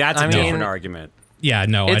 I mean, that's a I mean- different argument. Yeah,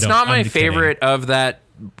 no, I It's don't. not my I'm kidding. favorite of that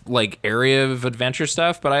like area of adventure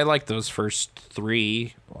stuff, but I like those first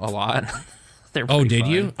 3 a lot. They're Oh, pretty did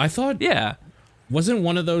fun. you? I thought Yeah. wasn't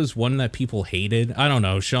one of those one that people hated. I don't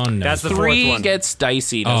know. Sean knows. That's the that. fourth 3 one. gets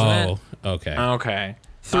dicey, doesn't Oh, okay. it? Okay.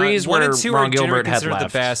 3 is 1 where and 2 Ron are generally Gilbert had considered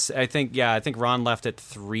left. the best. I think Ron left at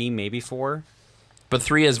 3, maybe 4. But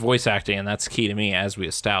 3 has voice acting, and that's key to me, as we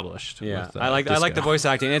established. Yeah, with, I like Disco. the voice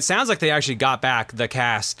acting. It sounds like they actually got back the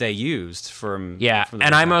cast they used from. Yeah, from the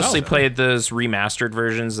and I voice mostly acting. played those remastered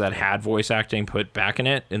versions that had voice acting put back in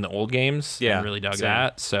it in the old games. Yeah, and really dug same.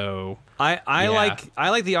 that. So I Yeah.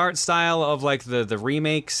 like the art style of like the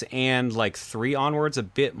remakes and like 3 onwards a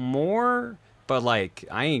bit more, but like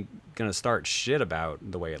I ain't gonna start shit about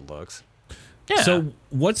the way it looks. yeah. So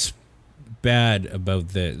what's bad about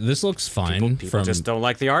this? This looks fine. People just don't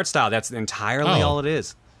like the art style. That's entirely Oh. all it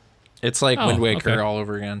is. It's like Oh, Wind Waker okay. all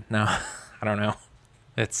over again. No, I don't know.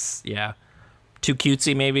 It's too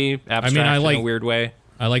cutesy, maybe abstract I in like- a weird way.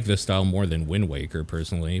 I like this style more than Wind Waker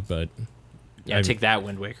personally, but Yeah, take that,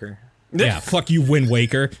 Wind Waker. yeah, fuck you, Wind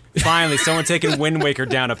Waker. Finally, someone taking Wind Waker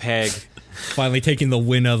down a peg. Finally taking the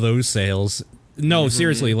win of those sales. No,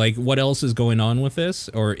 seriously, like what else is going on with this,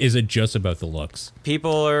 or is it just about the looks?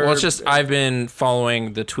 People are. Well, it's just I've been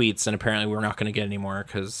following the tweets, and apparently we're not going to get any more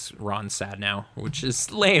because Ron's sad now, which is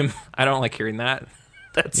lame. I don't like hearing that.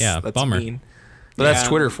 That's bummer. mean. But that's Yeah,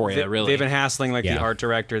 Twitter for you, really. They've been hassling like the Yeah. art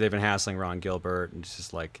director. They've been hassling Ron Gilbert, and it's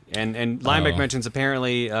just like and Linebeck Oh. mentions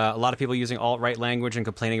apparently a lot of people using alt-right language and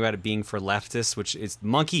complaining about it being for leftists, which is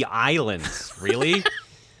Monkey Island. Really?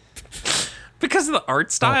 because of the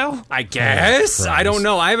art style. I guess. I don't Christ.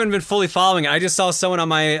 know. I haven't been fully following it. I just saw someone on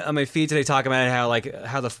my feed today talking about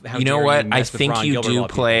how You know dare what? I mess with think Ron you Gilbert do while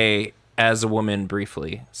people- play as a woman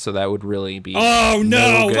briefly, so that would really be. Oh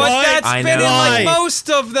no! good. But that's I been in know. like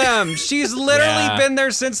most of them. She's literally Yeah. been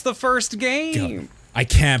there since the first game. I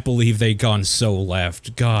can't believe they gone so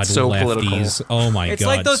left. God, So lefties. political. Oh my It's god,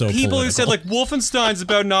 like those so people who political. said like Wolfenstein's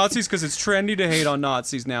about Nazis because it's trendy to hate on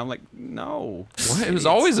Nazis now. I'm like, no. What? It was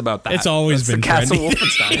always about that. It's always That's been the Castle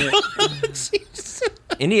trendy.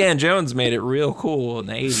 Wolfenstein. Indiana Jones made it real cool in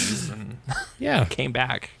the 80s and yeah, came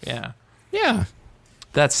back. Yeah. yeah,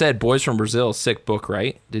 That said, Boys from Brazil, sick book,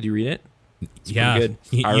 right? Did you read it? yeah. good.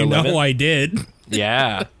 You R11? know I did.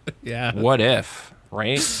 Yeah. Yeah, What if,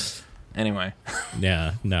 right? Anyway,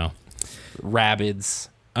 yeah. No. Rabbids.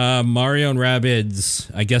 Mario and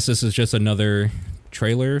Rabbids. I guess this is just another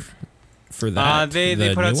trailer for that. They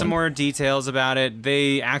the put out new some one? more details about it.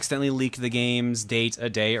 They accidentally leaked the game's date a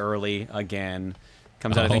day early again.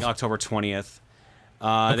 Comes out I think Oh. October 20th. They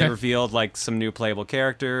Okay. revealed like some new playable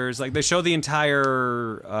characters. Like they show the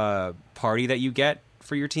entire party that you get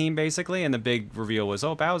for your team basically, and the big reveal was,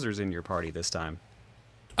 oh, Bowser's in your party this time.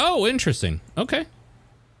 Oh, interesting. Okay.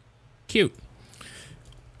 Cute.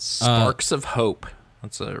 Sparks of Hope.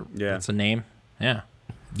 That's a Yeah. That's a name. Yeah.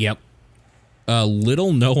 Yep.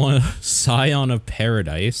 Little Noah, Scion of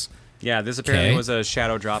Paradise. Yeah, this apparently Okay. was a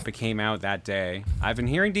shadow drop. It came out that day. I've been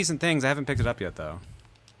hearing decent things. I haven't picked it up yet though.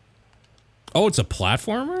 Oh, it's a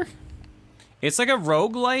platformer? It's like a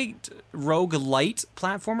roguelite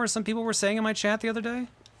platformer. Some people were saying in my chat the other day.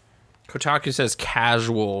 Kotaku says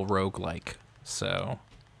casual roguelike. So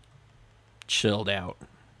chilled out.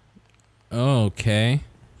 Okay.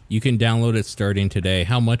 You can download it starting today.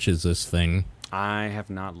 How much is this thing? I have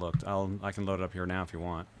not looked. I can load it up here now if you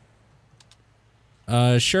want.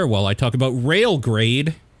 Sure. While I talk about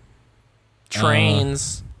Railgrade.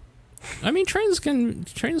 Trains. I mean, trains can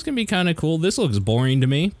be kind of cool. This looks boring to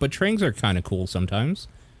me, but trains are kind of cool sometimes.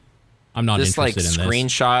 I'm not This like interested in this.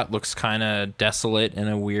 screenshot looks kind of desolate in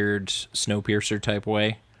a weird Snowpiercer type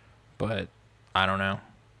way, but I don't know.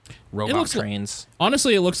 Robot looks like- trains.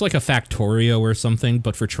 Honestly, it looks like a Factorio or something,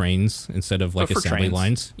 but for trains instead of like But for assembly trains.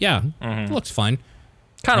 lines. Yeah, it looks fine.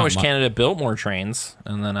 Kind of not wish mu- Canada built more trains,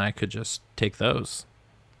 and then I could just take those.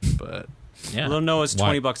 But yeah, Little Noah's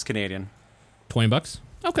Why? $20 Canadian. $20.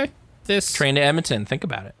 Okay. This train to Edmonton. Think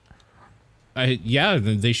about it. yeah,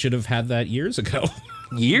 they should have had that years ago.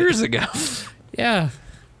 Years ago, yeah.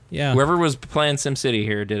 Yeah. whoever was playing SimCity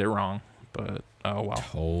here did it wrong. But oh well.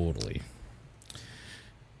 Totally.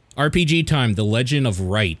 RPG time, The Legend of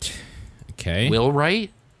Wright. Okay. Will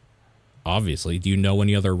Wright? Obviously. Do you know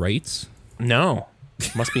any other Wrights? No,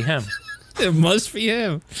 must be him. It must be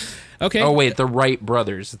him. Okay. Oh wait, the Wright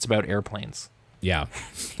brothers. It's about airplanes. Yeah.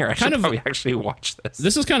 Here, I Kind should of- probably actually watch this.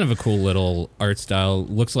 This is kind of a cool little art style.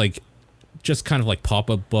 Looks like just kind of like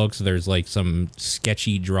pop-up books. There's like some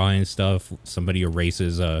sketchy drawing stuff. Somebody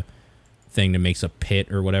erases a thing that makes a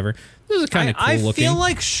pit or whatever. This is kind of cool I looking. feel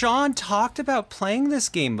like Sean talked about playing this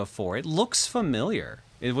game before. It looks familiar.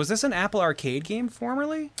 Was this an Apple Arcade game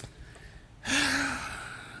formerly?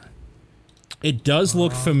 It does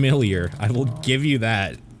look familiar. I will give you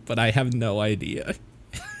that, but I have no idea.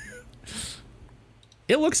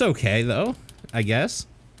 It looks okay though, I guess.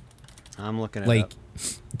 I'm looking at Like up.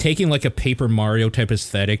 taking like a Paper Mario type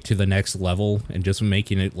aesthetic to the next level and just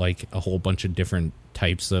making it like a whole bunch of different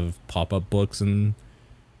types of pop-up books and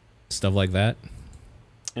stuff like that.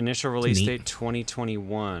 Initial release date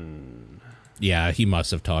 2021. Yeah, he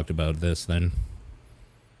must have talked about this then.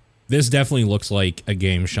 This definitely looks like a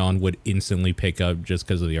game Sean would instantly pick up just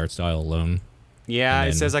because of the art style alone. Yeah,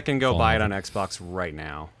 it says I can go buy it on on Xbox right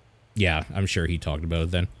now. Yeah, I'm sure he talked about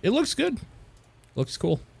it then. It looks good. Looks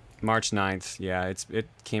cool. March 9th. Yeah, it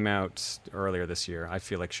came out earlier this year. I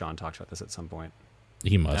feel like Sean talked about this at some point.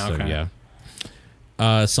 He must have,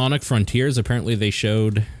 yeah. Sonic Frontiers, apparently they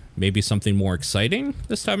showed maybe something more exciting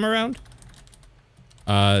this time around.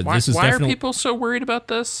 Why are people so worried about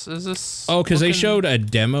this? Is this... Oh, because they showed a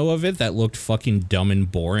demo of it that looked fucking dumb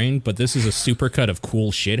and boring, but this is a supercut of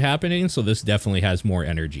cool shit happening, so this definitely has more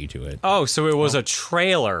energy to it. Oh, so it was a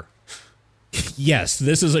trailer. Yes,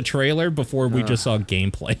 this is a trailer before we just saw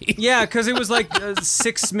gameplay. Yeah, because it was like a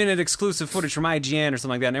 6-minute exclusive footage from IGN or something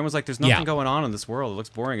like that, and everyone's like, there's nothing going on in this world. It looks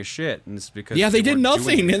boring as shit. And it's because they did weren't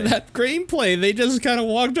nothing doing in that gameplay. They just kind of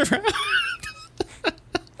walked around.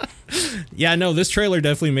 Yeah, no, this trailer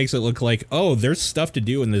definitely makes it look like, oh, there's stuff to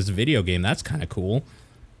do in this video game. That's kind of cool.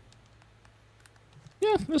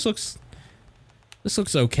 Yeah, this looks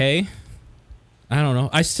okay. I don't know.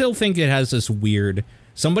 I still think it has this weird...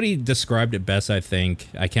 Somebody described it best, I think.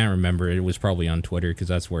 I can't remember. It was probably on Twitter because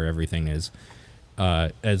that's where everything is.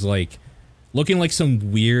 As like looking like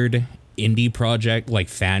some weird indie project, like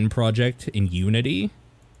fan project in Unity.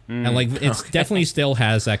 And like it's definitely still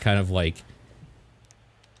has that kind of like,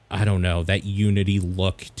 I don't know, that Unity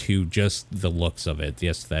look to just the looks of it, the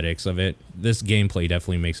aesthetics of it. This gameplay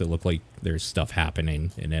definitely makes it look like there's stuff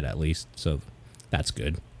happening in it at least. So that's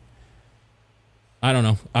good. I don't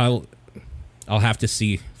know. I'll have to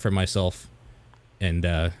see for myself. And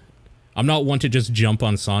I'm not one to just jump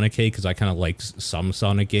on Sonic because I kind of like some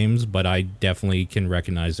Sonic games, but I definitely can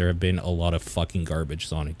recognize there have been a lot of fucking garbage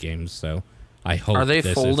Sonic games, so I hope. Are they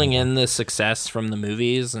folding in the success from the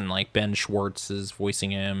movies and like Ben Schwartz is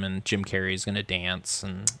voicing him and Jim Carrey's gonna dance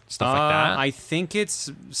and stuff like that? I think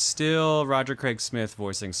it's still Roger Craig Smith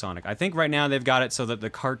voicing Sonic. I think right now they've got it so that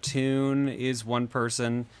the cartoon is one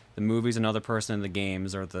person, the movie's another person, and the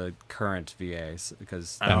games are the current VAs.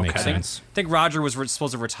 Because that makes sense. I think Roger was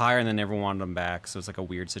supposed to retire and then everyone wanted him back, so it's like a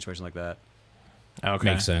weird situation like that.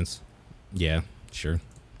 Okay, makes sense. Yeah, sure.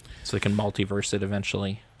 So they can multiverse it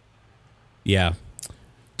eventually. Yeah.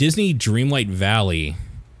 Disney Dreamlight Valley.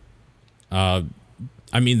 I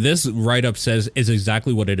mean, this write-up says is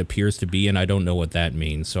exactly what it appears to be, and I don't know what that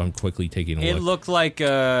means, so I'm quickly taking a look. It looked like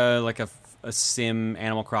a sim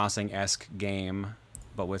Animal Crossing-esque game,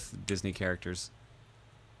 but with Disney characters.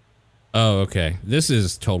 Oh, okay. This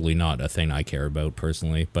is totally not a thing I care about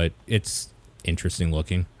personally, but it's interesting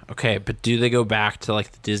looking. Okay, but do they go back to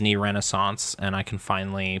like the Disney Renaissance, and I can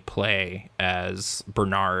finally play as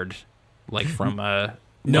Bernard? Like from a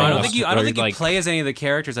no, I don't think you play as any of the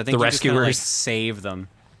characters. I think the you rescuers just like save them.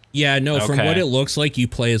 Yeah, no. From what it looks like, you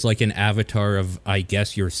play as like an avatar of, I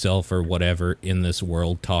guess, yourself or whatever in this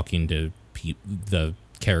world, talking to the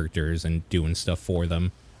characters and doing stuff for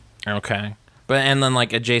them. Okay, but and then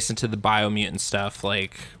like adjacent to the Biomutant stuff,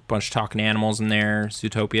 like a bunch of talking animals in there,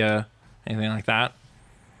 Zootopia, anything like that.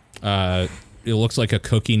 It looks like a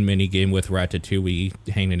cooking mini game with Ratatouille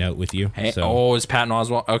hanging out with you. Hey, oh, is Patton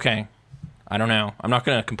Oswalt? Okay. I don't know. I'm not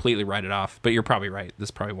going to completely write it off, but you're probably right.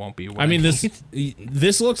 This probably won't be. I mean,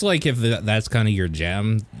 this looks like if that's kind of your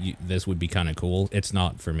jam, this would be kind of cool. It's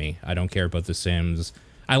not for me. I don't care about The Sims.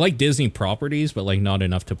 I like Disney properties, but like not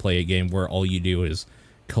enough to play a game where all you do is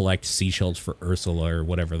collect seashells for Ursula or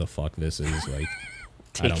whatever the fuck this is. Like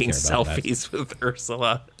taking selfies with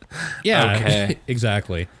Ursula. Yeah. Okay.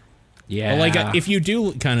 Exactly. Yeah. But like, if you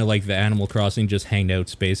do kind of like the Animal Crossing, just hangout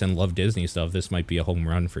space and love Disney stuff, this might be a home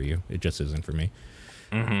run for you. It just isn't for me.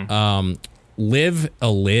 Mm-hmm. Live a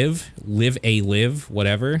Live,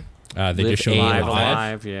 whatever. They just showed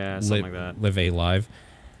live, yeah, something like that. Live a Live.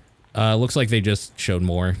 Looks like they just showed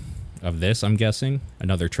more of this. I'm guessing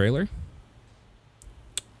another trailer.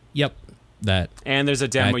 Yep, that. And there's a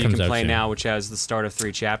demo you can play now, which has the start of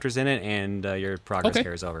 3 chapters in it, and your progress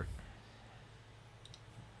carries over.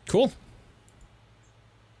 Cool.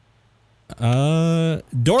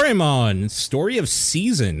 Doraemon, Story of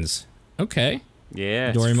Seasons. Okay.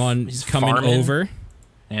 Yeah. Doraemon is coming over.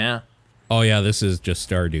 Yeah. Oh, yeah, this is just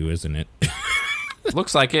Stardew, isn't it?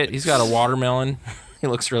 Looks like it. He's got a watermelon. He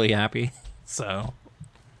looks really happy. So,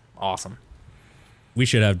 awesome. We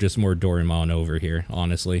should have just more Doraemon over here,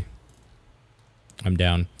 honestly. I'm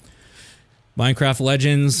down. Minecraft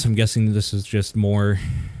Legends. I'm guessing this is just more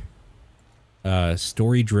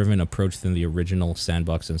story-driven approach than the original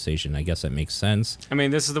Sandbox sensation. I guess that makes sense. I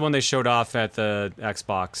mean, this is the one they showed off at the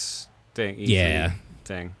Xbox thing. E3 Yeah.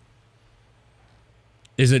 thing.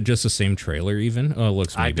 Is it just the same trailer even? Oh, it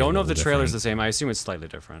looks maybe I don't know if the trailer's different. the same. I assume it's slightly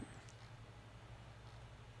different.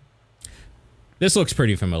 This looks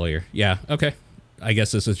pretty familiar. Yeah, okay. I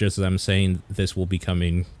guess this is just them saying this will be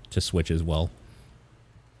coming to Switch as well.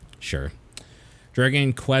 Sure.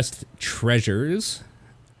 Dragon Quest Treasures.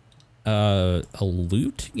 A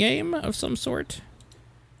loot game of some sort.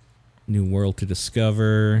 New world to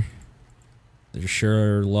discover. There's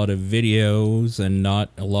sure a lot of videos and not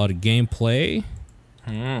a lot of gameplay.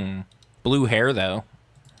 Blue hair, though.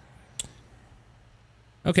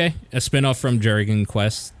 Okay, a spin-off from Dragon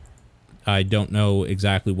Quest. I don't know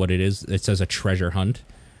exactly what it is. It says a treasure hunt.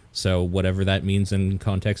 So whatever that means in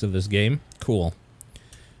context of this game. Cool.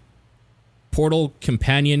 Portal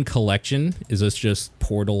Companion Collection. Is this just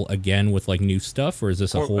Portal again with like new stuff, or is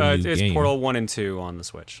this a whole new it's game? Portal 1 and 2 on the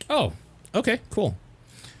Switch. Oh, okay, cool.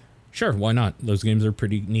 Sure, why not? Those games are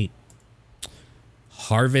pretty neat.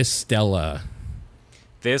 Harvestella.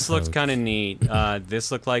 This looked kind of neat.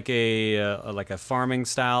 This looked like a farming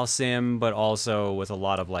style sim, but also with a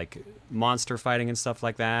lot of like monster fighting and stuff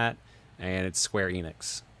like that. And it's Square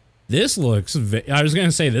Enix. This looks... I was going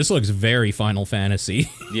to say, this looks very Final Fantasy.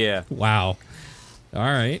 Yeah. Wow. All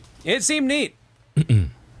right. It seemed neat.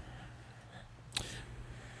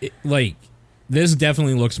 This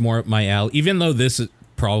definitely looks more up my alley, even though this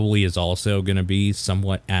probably is also going to be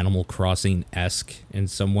somewhat Animal Crossing-esque in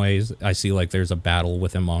some ways. I see like there's a battle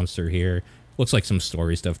with a monster here. Looks like some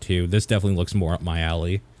story stuff too. This definitely looks more up my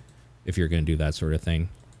alley if you're going to do that sort of thing.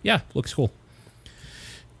 Yeah, looks cool.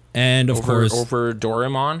 And of course... Over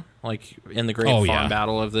Doraemon? Like in the Great Farm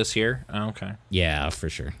Battle of this year? Oh, okay. Yeah, for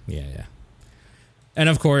sure. Yeah. And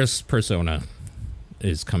of course, Persona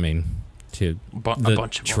is coming to the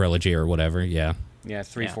bunch of trilogy or whatever. Yeah. Yeah,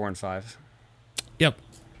 3, 4, and 5. Yep.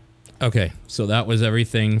 Okay, so that was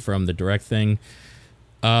everything from the direct thing.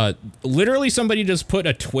 Literally, somebody just put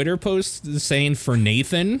a Twitter post saying for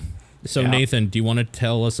Nathan. So, Nathan, do you want to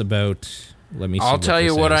tell us about... Let me see. I'll tell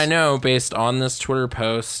you what is. I know based on this Twitter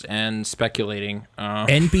post and speculating.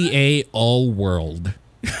 NBA All-World.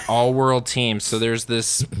 All-World team. So there's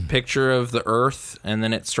this picture of the Earth, and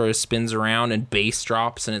then it sort of spins around, and base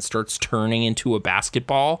drops, and it starts turning into a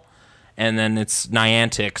basketball. And then it's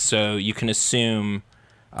Niantic, so you can assume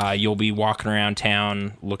you'll be walking around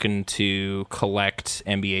town looking to collect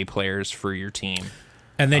NBA players for your team.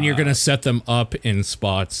 And then you're going to set them up in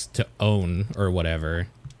spots to own or whatever.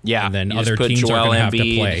 Yeah, and then you other just put teams Joel are going to have to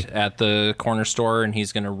Embiid play at the corner store, and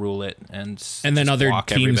he's going to rule it. And then just other block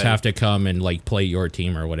teams everybody. have to come and like play your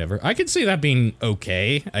team or whatever. I could see that being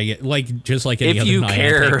okay. I get like just like any If other you Niantic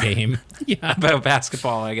care game. Yeah. about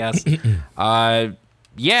basketball, I guess.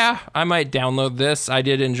 Yeah, I might download this. I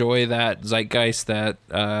did enjoy that zeitgeist that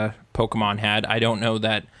Pokemon had. I don't know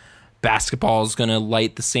that basketball is going to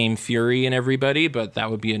light the same fury in everybody, but that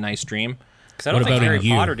would be a nice dream. Because I don't What think about Harry in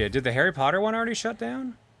you? Potter did. Did the Harry Potter one already shut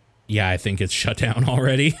down? Yeah, I think it's shut down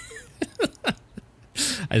already.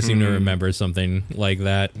 I seem to remember something like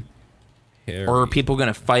that. Or are people going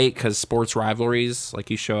to fight because sports rivalries, like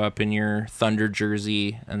you show up in your Thunder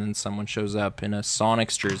jersey and then someone shows up in a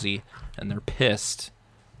Sonics jersey and they're pissed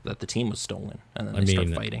that the team was stolen and then they start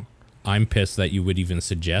fighting. I'm pissed that you would even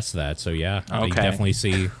suggest that. So yeah, I Okay.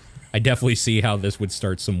 definitely see how this would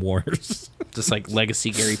start some wars. Just like Legacy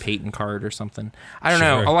Gary Payton card or something. I don't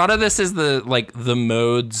Sure. know. A lot of this is the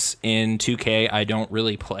modes in 2K I don't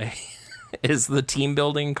really play. Is the team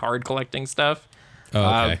building card collecting stuff. Oh,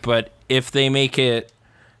 okay. But if they make it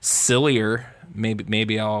sillier,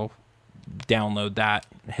 maybe I'll download that,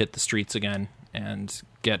 hit the streets again, and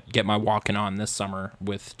get my walking on this summer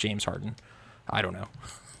with James Harden. I don't know.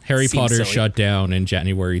 Harry Seems Potter silly. shut down in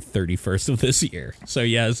January 31st of this year. So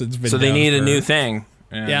yes, it's been So they down need a for- new thing.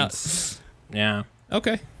 And Yeah. Yeah.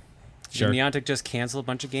 Okay. Sure. Did Niantic just cancel a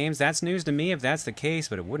bunch of games? That's news to me if that's the case,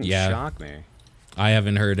 but it wouldn't Yeah. shock me. I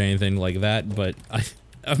haven't heard anything like that, but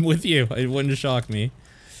I'm with you. It wouldn't shock me.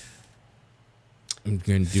 I'm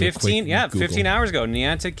going to do a quick 15 hours ago,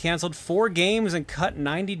 Niantic canceled 4 games and cut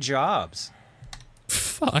 90 jobs.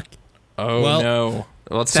 Fuck. Oh, Well- no.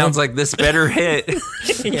 Well, it sounds like this better hit.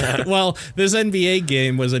 Yeah. Well, this NBA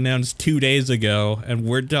game was announced 2 days ago, and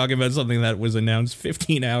we're talking about something that was announced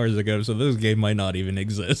 15 hours ago, so this game might not even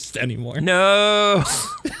exist anymore. No.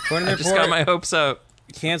 According to I the just got report, my hopes up.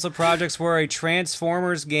 canceled projects were a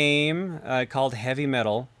Transformers game called Heavy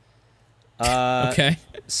Metal, Okay.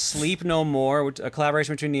 Sleep No More, a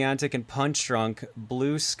collaboration between Niantic and Punch Drunk,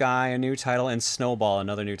 Blue Sky, a new title, and Snowball,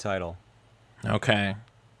 another new title. Okay.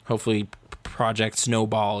 Hopefully Project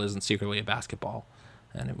Snowball isn't secretly a basketball,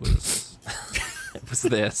 and it was it was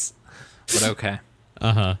this. But okay.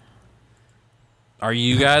 Are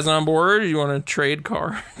you guys on board? You want to trade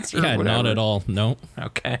cards? Or Yeah, whatever? not at all. No.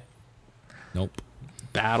 Okay. Nope.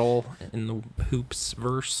 Battle in the hoops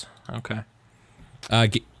verse. Okay.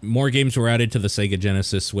 More games were added to the Sega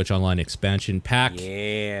Genesis Switch Online expansion pack.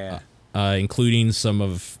 Yeah. Including some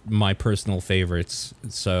of my personal favorites.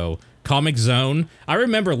 So, Comic Zone. I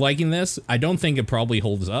remember liking this. I don't think it probably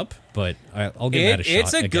holds up, but I'll give that a shot.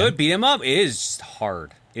 It's a again. good beat 'em up. It is just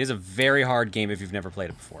hard. It is a very hard game if you've never played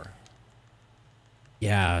it before.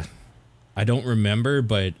 Yeah. I don't remember,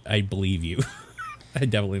 but I believe you. I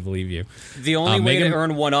definitely believe you. The only way Mega- to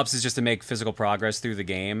earn 1-ups is just to make physical progress through the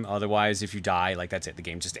game. Otherwise, if you die, like that's it. The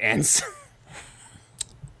game just ends.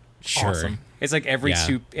 Sure. Awesome. It's like every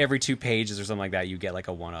Yeah. two pages or something like that, you get like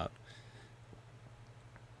a 1-up.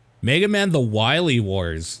 Mega Man The Wily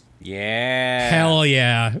Wars. Yeah. Hell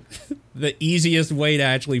yeah. The easiest way to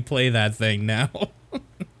actually play that thing now.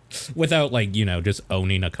 Without, like, just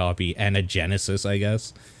owning a copy and a Genesis, I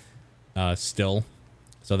guess. Still.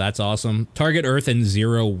 So that's awesome. Target Earth and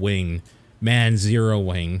Zero Wing. Man, Zero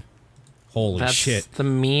Wing. Holy That's shit. the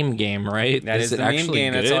meme game, right? That is it the meme actually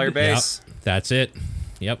game. Good? That's all your Yep. base. That's it.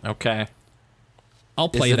 Yep. Okay. I'll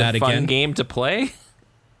play is it that a fun again. game to play?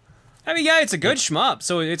 I mean, yeah, it's a good shmup.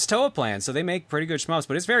 So it's Toa Plan, so they make pretty good shmups,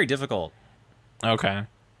 but it's very difficult. Okay.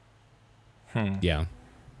 Yeah.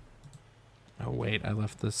 Oh wait, I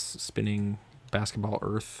left this spinning basketball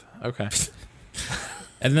Earth. Okay.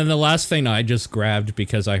 And then the last thing I just grabbed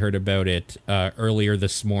because I heard about it earlier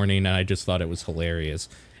this morning, and I just thought it was hilarious.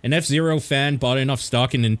 An F-Zero fan bought enough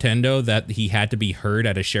stock in Nintendo that he had to be heard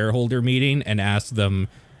at a shareholder meeting and asked them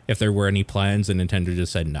if there were any plans, and Nintendo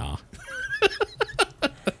just said, nah.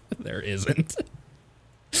 There isn't.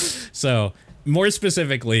 So, more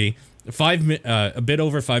specifically, a bit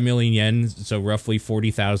over 5 million yen, so roughly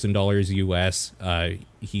 $40,000 US,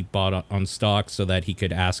 he bought on stock so that he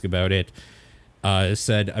could ask about it.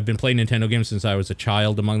 Said, I've been playing Nintendo games since I was a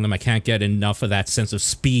child. Among them, I can't get enough of that sense of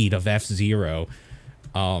speed of F-Zero.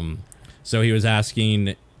 So he was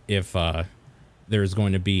asking if there's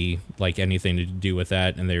going to be like anything to do with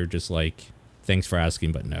that, and they were just like, thanks for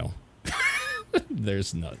asking, but no.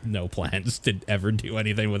 There's no plans to ever do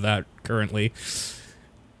anything with that currently.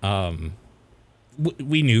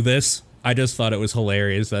 We knew this. I just thought it was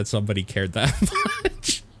hilarious that somebody cared that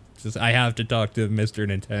much. I have to talk to Mr.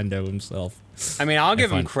 Nintendo himself. I mean, I'll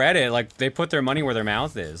give them fun. credit. Like, they put their money where their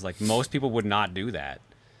mouth is. Like, most people would not do that.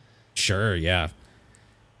 Sure, yeah.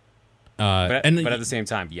 But at the same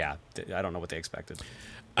time, yeah, I don't know what they expected.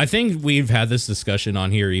 I think we've had this discussion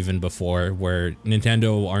on here even before, where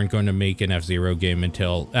Nintendo aren't going to make an F-Zero game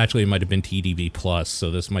until... Actually, it might have been TDB Plus,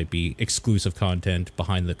 so this might be exclusive content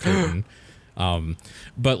behind the curtain.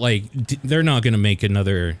 But, like, they're not going to make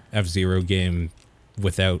another F-Zero game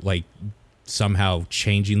without, like, somehow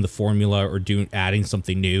changing the formula or adding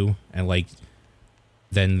something new, and, like,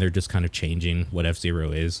 then they're just kind of changing what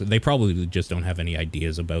F-Zero is. They probably just don't have any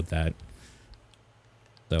ideas about that.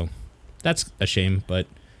 So, that's a shame, but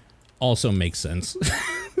also makes sense.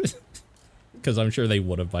 Because I'm sure they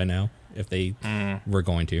would have by now if they were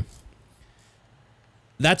going to.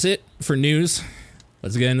 That's it for news.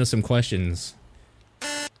 Let's get into some questions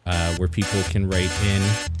where people can write in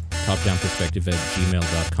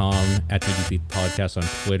topdownperspective@gmail.com, at TDP Podcast on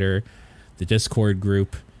Twitter, the Discord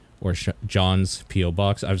group, or John's P.O.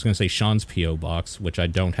 Box. I was going to say Sean's P.O. Box, which I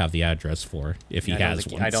don't have the address for, if he has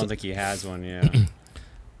one. I don't think he has one, yeah.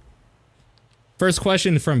 First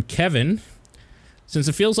question from Kevin. Since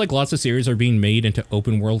it feels like lots of series are being made into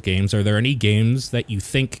open world games, are there any games that you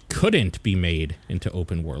think couldn't be made into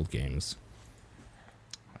open world games?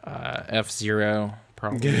 F-Zero,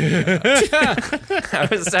 probably. I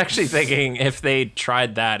was actually thinking if they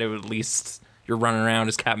tried that, it would at least you're running around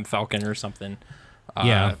as Captain Falcon or something.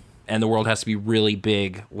 Yeah. And the world has to be really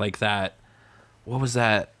big like that. What was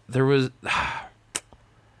that? There was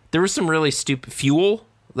some really stupid Fuel.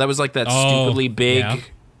 That was like that stupidly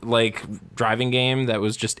big like driving game that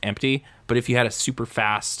was just empty. But if you had a super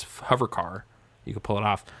fast hover car, you could pull it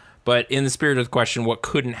off. But in the spirit of the question, what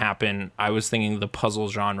couldn't happen, I was thinking the puzzle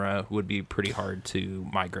genre would be pretty hard to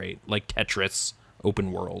migrate, like Tetris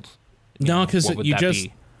open world. No, because you just...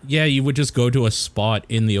 be? Yeah, you would just go to a spot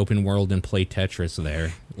in the open world and play Tetris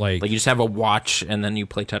there. Like you just have a watch and then you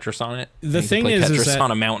play Tetris on it. The thing play is Tetris that on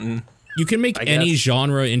a mountain. You can make any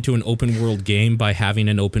genre into an open world game by having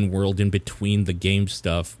an open world in between the game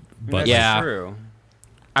stuff. But That's true.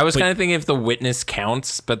 I was kind of thinking if the Witness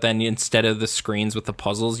counts, but then instead of the screens with the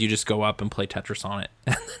puzzles, you just go up and play Tetris on it.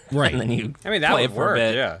 Right. And then you I mean, that play would it for a work,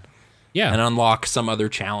 bit. yeah. Yeah. and unlock some other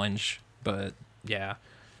challenge. But yeah.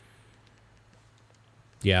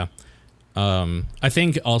 Yeah. I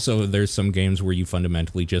think also there's some games where you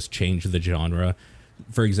fundamentally just change the genre.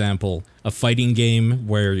 For example, a fighting game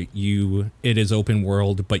where it is open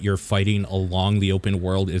world, but you're fighting along the open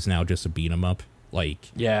world is now just a beat 'em up.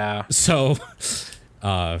 Like, Yeah. so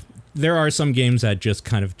there are some games that just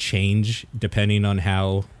kind of change depending on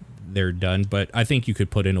how they're done, but I think you could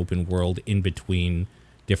put an open world in between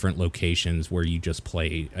different locations where you just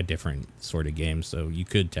play a different sort of game. So you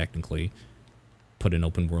could technically put an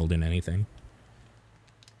open world in anything.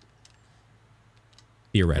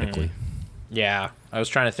 Theoretically. Yeah, I was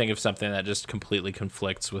trying to think of something that just completely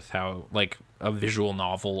conflicts with how, like, a visual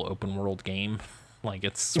novel open world game, like,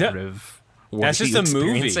 it's sort of what That's just a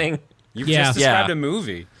movie. experiencing. You've Yeah. just described Yeah. a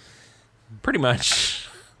movie. Pretty much.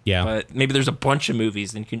 Yeah. But maybe there's a bunch of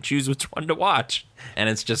movies and you can choose which one to watch, and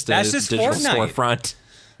it's just a That's just digital Fortnite. storefront.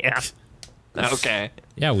 Yeah. Okay.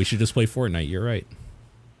 Yeah, we should just play Fortnite. You're right.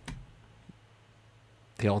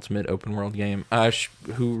 The ultimate open world game.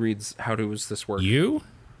 Who reads? How does this work? You?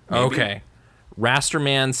 Okay.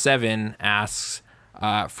 Rasterman7 asks,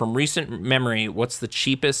 from recent memory, what's the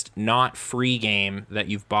cheapest not free game that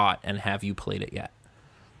you've bought, and have you played it yet?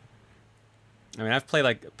 I mean, I've paid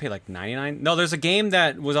like 99. No, there's a game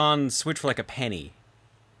that was on Switch for like a penny.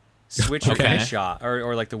 Switch or Okay. eShop,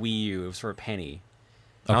 or like the Wii U. It was for a penny.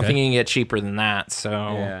 I don't Okay. think you can get cheaper than that. So,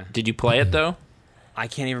 Yeah. did you play it though? I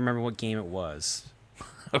can't even remember what game it was.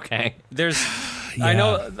 Okay. There's, I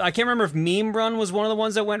know, I can't remember if Meme Run was one of the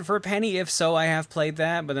ones that went for a penny. If so, I have played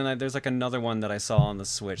that. But then there's like another one that I saw on the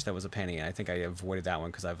Switch that was a penny. And I think I avoided that one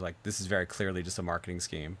because I've like, this is very clearly just a marketing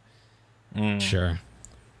scheme. Sure.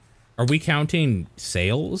 Are we counting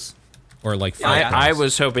sales? Or like full Yeah. I price?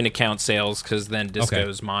 was hoping to count sales because then Okay.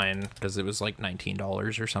 Disco's mine because it was like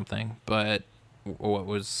 $19 or something. But what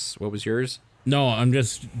was yours? No, I'm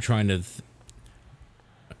just trying to...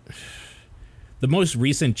 The most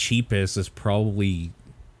recent cheapest is probably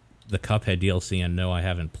the Cuphead DLC, and no, I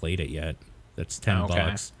haven't played it yet. That's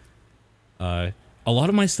 $10. Okay. A lot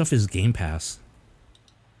of my stuff is Game Pass.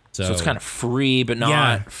 So it's kind of free, but not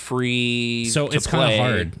Yeah. free. So to it's kind play. of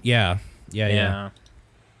hard. Yeah. Yeah.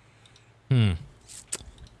 It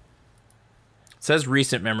says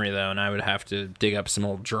recent memory though, and I would have to dig up some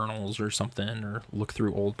old journals or something, or look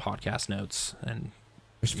through old podcast notes. And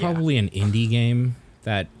There's probably an indie game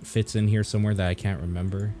that fits in here somewhere that I can't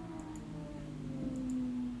remember.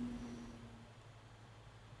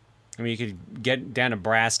 I mean, you could get down to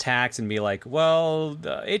brass tacks and be like, well,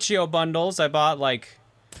 the itch.io bundles, I bought like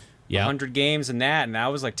Yeah. 100 games and that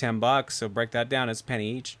was like $10. So break that down, it's a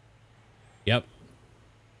penny each. Yep.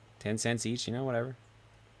 10 cents each, whatever.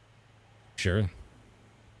 Sure.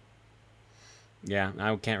 Yeah,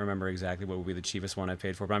 I can't remember exactly what would be the cheapest one I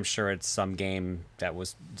paid for, but I'm sure it's some game that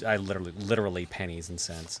was literally pennies and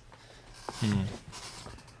cents.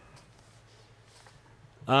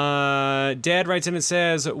 Dad writes in and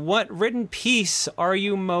says, "What written piece are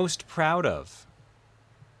you most proud of?"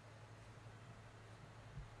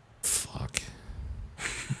 Fuck.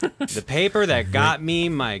 The paper that got me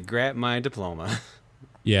my diploma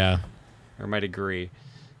Yeah. or my degree.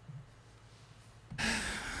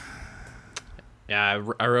 yeah,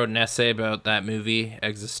 I wrote an essay about that movie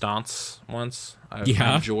Existence once. I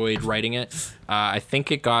Yeah? enjoyed writing it. I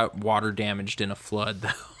think it got water damaged in a flood though.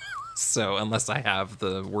 So unless I have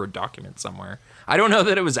the Word document somewhere, I don't know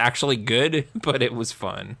that it was actually good, but it was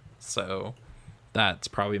fun. So that's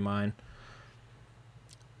probably mine.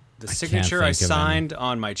 The can't signature I think of any. signed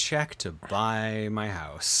on my check to buy my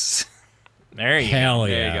house. There you Hell There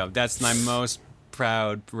yeah. you go. That's my most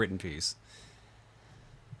proud written piece.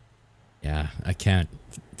 Yeah, I can't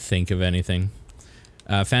think of anything.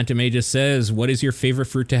 Phantom Aegis says, what is your favorite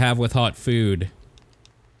fruit to have with hot food?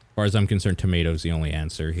 As far as I'm concerned, tomato's the only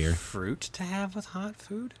answer here. Fruit to have with hot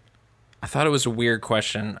food? I thought it was a weird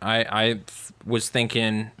question. I was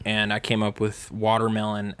thinking, and I came up with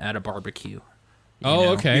watermelon at a barbecue. Oh,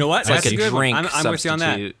 know? okay. You know what? It's That's like a a good one. drink I'm with you on that.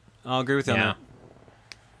 substitute. I'll agree with you on Yeah. that.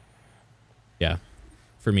 Yeah.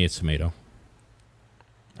 For me, it's tomato.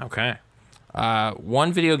 Okay.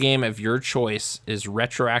 One video game of your choice is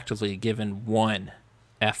retroactively given one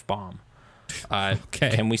F-bomb.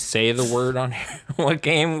 Okay. Can we say the word on here? What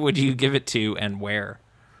game would you give it to and where?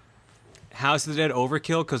 House of the Dead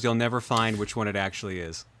Overkill, because you'll never find which one it actually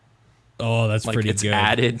is. Oh, that's Like pretty it's good.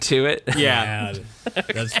 added to it? Yeah. Yeah,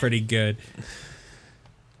 that's pretty good.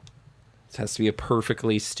 It has to be a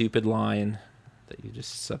perfectly stupid line that you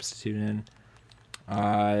just substitute in.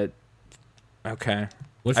 Okay.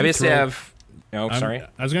 What if I you basically throw- have Oh, sorry.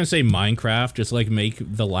 I was gonna say Minecraft. Just like make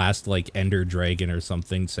the last like Ender Dragon or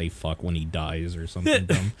something say fuck when he dies or something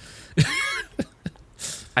dumb.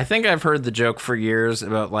 I think I've heard the joke for years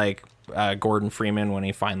about like Gordon Freeman when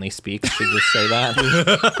he finally speaks should just say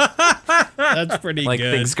that. That's pretty Like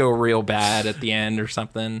good. things go real bad at the end or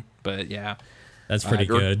something. But yeah, That's pretty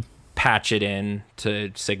or good. patch it in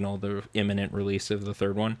to signal the imminent release of the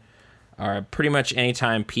third one. Pretty much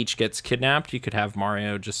anytime Peach gets kidnapped, you could have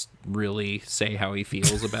Mario just really say how he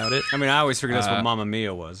feels about it. I mean, I always figured that's what Mamma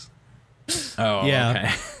Mia was. Oh, Yeah.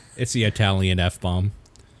 okay. It's the Italian F-bomb.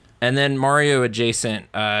 And then Mario adjacent,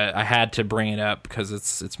 I had to bring it up because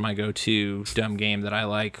it's my go-to dumb game that I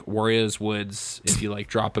like. Wario's Woods. If you like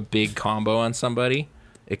drop a big combo on somebody,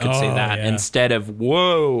 it could say Oh, that yeah. instead of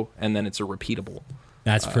whoa, and then it's a repeatable.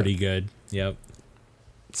 That's pretty good. Yep.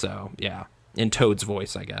 So yeah, in Toad's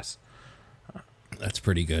voice, I guess. That's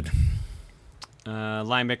pretty good.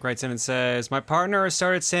 Limerick writes in and says, "My partner has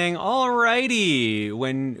started saying alrighty,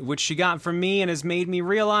 which she got from me and has made me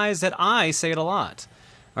realize that I say it a lot.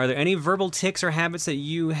 Are there any verbal tics or habits that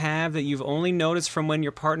you have that you've only noticed from when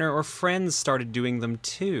your partner or friends started doing them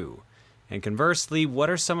too? And conversely, what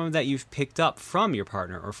are some of that you've picked up from your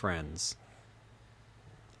partner or friends?"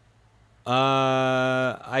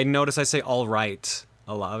 I notice I say all right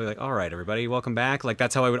a lot. I'll be like, all right, everybody, welcome back. Like,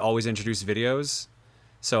 that's how I would always introduce videos.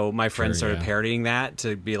 So my friends Sure, started yeah. parodying that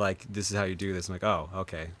to be like, this is how you do this. I'm like, oh,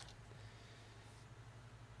 okay.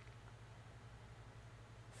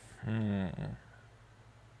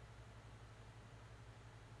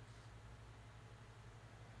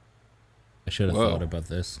 I should have Whoa. thought about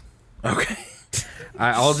this. Okay.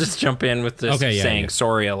 I'll just jump in with this Okay, yeah, saying yeah.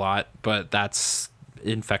 sorry a lot, but that's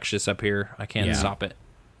infectious up here. I can't Yeah. stop it.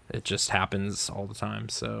 It just happens all the time.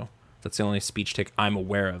 So that's the only speech tick I'm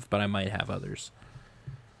aware of, but I might have others.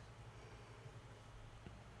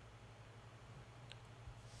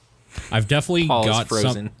 I've definitely Paul is got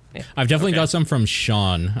frozen. some. Yeah. I've definitely Okay. got some from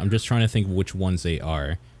Sean. I'm just trying to think which ones they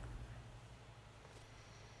are.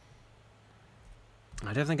 I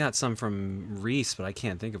definitely got some from Reese, but I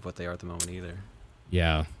can't think of what they are at the moment either.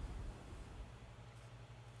 Yeah.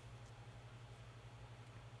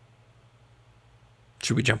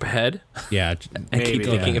 Should we jump ahead Yeah. and keep Maybe,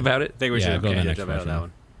 thinking yeah. about it? I think we Yeah, should go to the okay, next jump out of that question.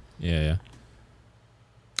 one. Yeah.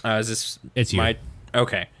 Yeah. Is this It's you. my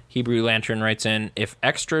okay? Hebrew Lantern writes in: if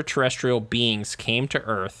extraterrestrial beings came to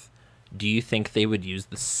Earth, do you think they would use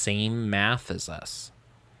the same math as us?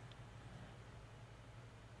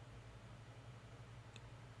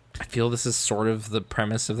 I feel this is sort of the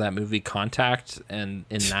premise of that movie Contact, and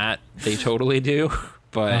in that they totally do,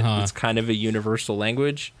 but it's kind of a universal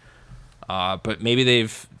language. But maybe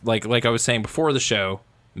they've like I was saying before the show,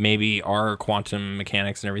 maybe our quantum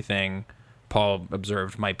mechanics and everything Paul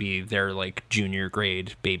observed might be their like junior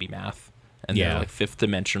grade baby math, and Yeah. they're like fifth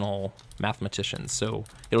dimensional mathematicians. So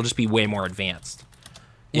it'll just be way more advanced.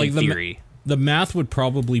 In Like theory, the math would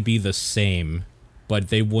probably be the same, but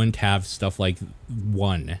they wouldn't have stuff like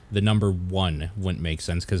one. The number one wouldn't make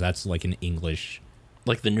sense because that's like an English.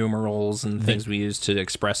 like the numerals and things we use to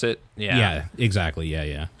express it. Yeah. Yeah. Exactly. Yeah.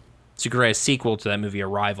 Yeah. So you could write a sequel to that movie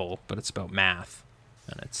Arrival, but it's about math,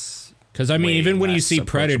 and it's Because I mean, way even when you less see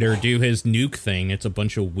Predator approachable. do his nuke thing, it's a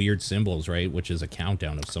bunch of weird symbols, right? Which is a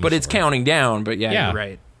countdown of some. But it's sort. counting down. But yeah, Yeah. you're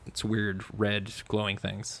right. It's weird red glowing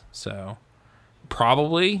things. So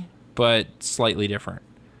probably, but slightly different.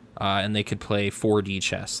 And they could play 4D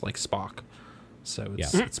chess like Spock. So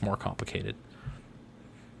it's more complicated.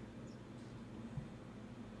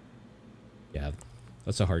 Yeah,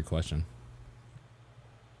 that's a hard question.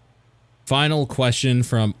 Final question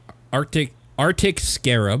from Arctic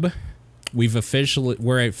Scarab. We're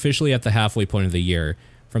officially at the halfway point of the year.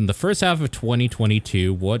 From the first half of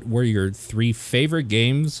 2022, what were your 3 favorite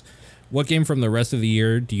games? What game from the rest of the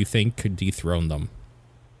year do you think could dethrone them?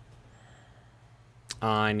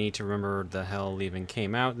 I need to remember the hell even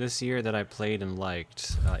came out this year that I played and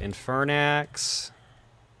liked. Infernax.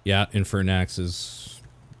 Yeah, Infernax is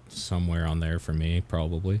somewhere on there for me,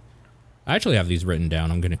 probably. I actually have these written down.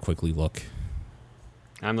 I'm going to quickly look.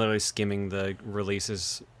 I'm literally skimming the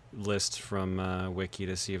releases list from Wiki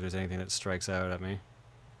to see if there's anything that strikes out at me.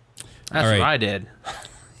 That's All right. what I did.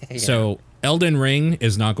 So, Elden Ring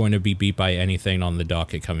is not going to be beat by anything on the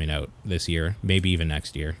docket coming out this year, maybe even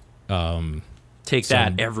next year. Take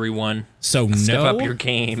that, everyone. So Step no up your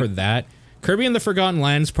game. for that. Kirby and the Forgotten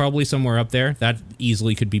Lands probably somewhere up there. That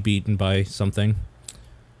easily could be beaten by something.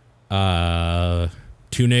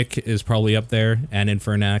 Tunic is probably up there, and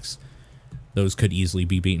Infernax. Those could easily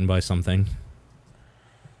be beaten by something.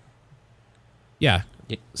 Yeah.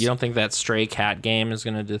 You don't think that Stray Cat game is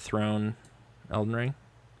going to dethrone Elden Ring?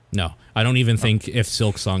 No, I don't even think if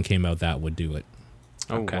Silk Song came out, that would do it.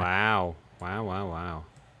 Oh, Okay. wow. Wow.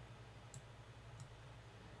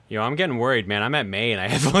 Yo, I'm getting worried, man. I'm at May, and I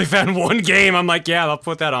have only found one game. I'm like, yeah, I'll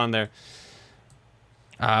put that on there.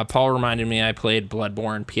 Paul reminded me I played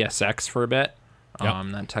Bloodborne PSX for a bit. Yep.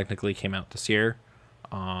 That technically came out this year.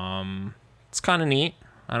 It's kind of neat.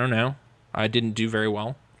 I don't know. I didn't do very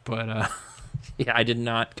well, but yeah, I did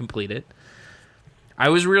not complete it. I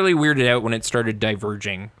was really weirded out when it started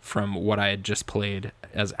diverging from what I had just played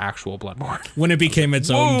as actual Bloodborne. When it became its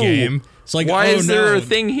own Whoa! game, it's like, Why oh is no, there a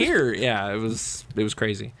thing here? Yeah, it was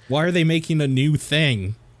crazy. why are they making a new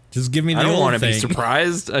thing? Just give me the I don't old want to thing. be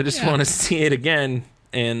surprised. I just want to see it again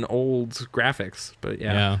in old graphics. But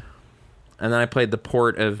Yeah. And then I played the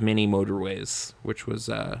port of Mini Motorways, which was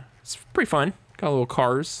it's pretty fun. Got little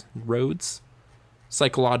cars, roads.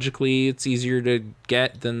 Psychologically, it's easier to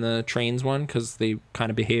get than the trains one because they kind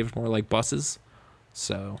of behaved more like buses.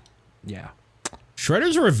 So, yeah.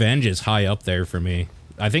 Shredder's Revenge is high up there for me.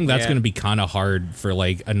 I think that's Yeah. going to be kind of hard for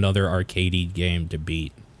like another arcadey game to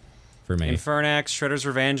beat for me. Infernax, Shredder's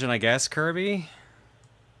Revenge, and I guess Kirby.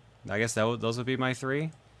 I guess those would be my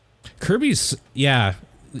three. Kirby's, yeah,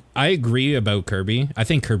 I agree about Kirby. I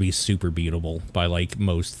think Kirby's super beatable by like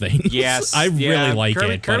most things. Yes, I really like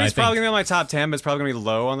Kirby, it. But I Kirby's think probably gonna be on my top 10, but it's probably gonna be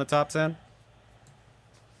low on the top 10.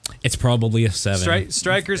 it's probably a 7.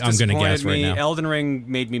 Strikers I'm gonna disappointed guess right me. now. Elden Ring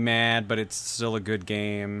made me mad, but it's still a good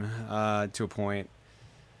game to a point.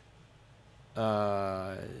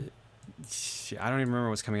 I don't even remember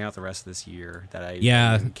what's coming out the rest of this year that I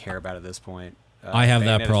even care about at this point. I have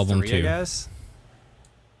that Bayonetta problem 3, I too. guess.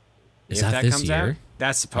 Is If that this comes year? out,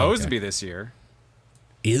 that's supposed to Okay. be this year.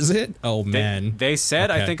 Is it? Oh man. They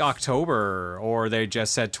said, I Okay. think October, or they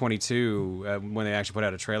just said 22 when they actually put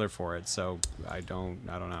out a trailer for it. So I don't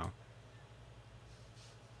know.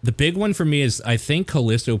 The big one for me is I think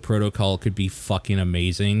Callisto Protocol could be fucking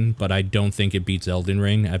amazing, but I don't think it beats Elden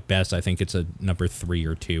Ring. At best, I think it's a number 3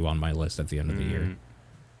 or 2 on my list at the end of the year.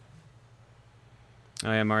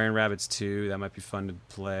 Oh yeah, Mario & Rabbids 2. That might be fun to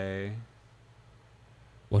play.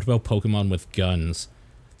 What about Pokemon with guns?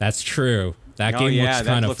 That's true. That Oh game yeah, looks that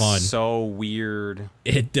kind of looks fun. so weird.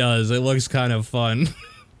 It does. It looks kind of fun.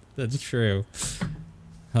 That's true.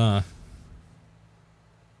 Huh.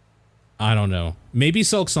 I don't know. Maybe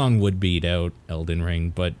Silk Song would beat out Elden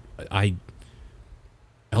Ring, but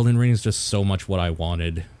Elden Ring is just so much what I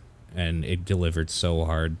wanted, and it delivered so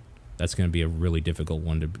hard. That's going to be a really difficult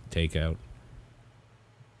one to take out.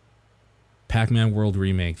 Pac-Man World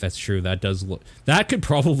Remake. That's true. That does look. That could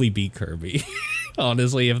probably be Kirby.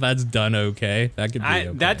 Honestly, if that's done okay, that could be okay.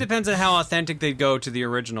 That depends on how authentic they go to the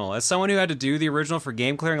original. As someone who had to do the original for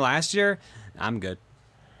game clearing last year, I'm good.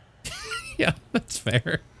 Yeah, that's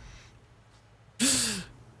fair.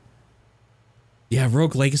 Yeah,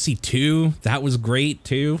 Rogue Legacy 2, that was great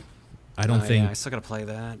too. I don't think. Yeah, I still gotta play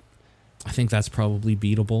that. I think that's probably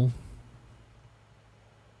beatable.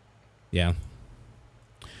 Yeah.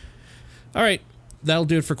 All right, that'll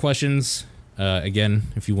do it for questions. Again,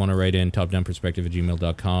 if you want to write in,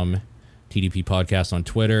 topdownperspective@gmail.com, TDP Podcast on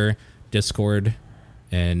Twitter, Discord,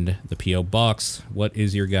 and the P.O. Box. What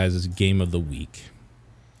is your guys' game of the week?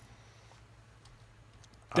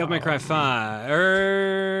 Devil May Cry 5.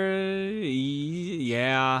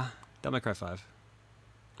 Yeah. Devil May Cry 5.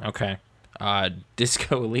 Okay.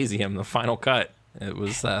 Disco Elysium, the final cut. It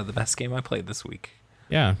was the best game I played this week.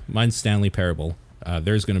 Yeah, mine's Stanley Parable.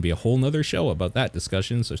 There's going to be a whole nother show about that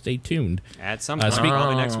discussion, so stay tuned. At some point,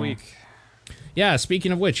 probably next week. Yeah,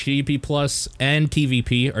 speaking of which, TDP Plus and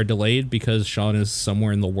TVP are delayed because Sean is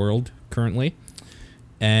somewhere in the world currently.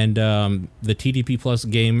 And the TDP Plus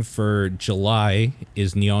game for July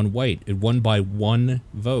is Neon White. It won by 1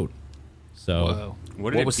 vote. So, Whoa.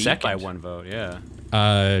 What did it was beat second? by 1 vote? Yeah.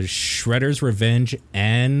 Shredder's Revenge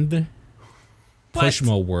and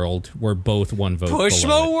Pushmo World were both 1 vote. below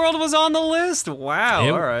Pushmo it. World was on the list. Wow.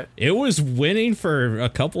 All right. It was winning for a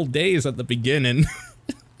couple days at the beginning.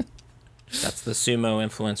 That's the sumo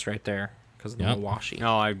influence right there because of the Yep. Mawashi.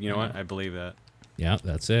 No, you know what? I believe that. Yeah,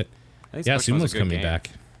 that's it. At least Yeah, Pushmo's a Sumo's good coming game. back.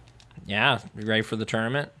 Yeah, you ready for the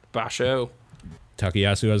tournament? Basho.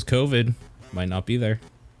 Takayasu has COVID. Might not be there.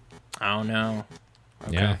 I don't know.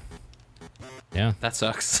 Okay. Yeah. Yeah. That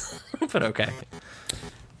sucks. But okay.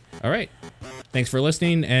 All right. Thanks for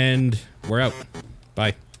listening, and we're out.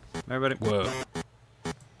 Bye. Everybody. Whoa.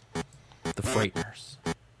 The Frighteners.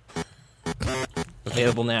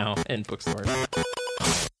 Available now in bookstores.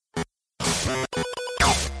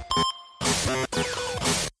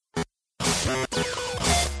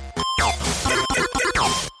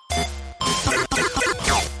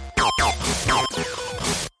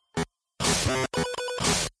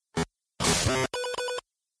 Bye.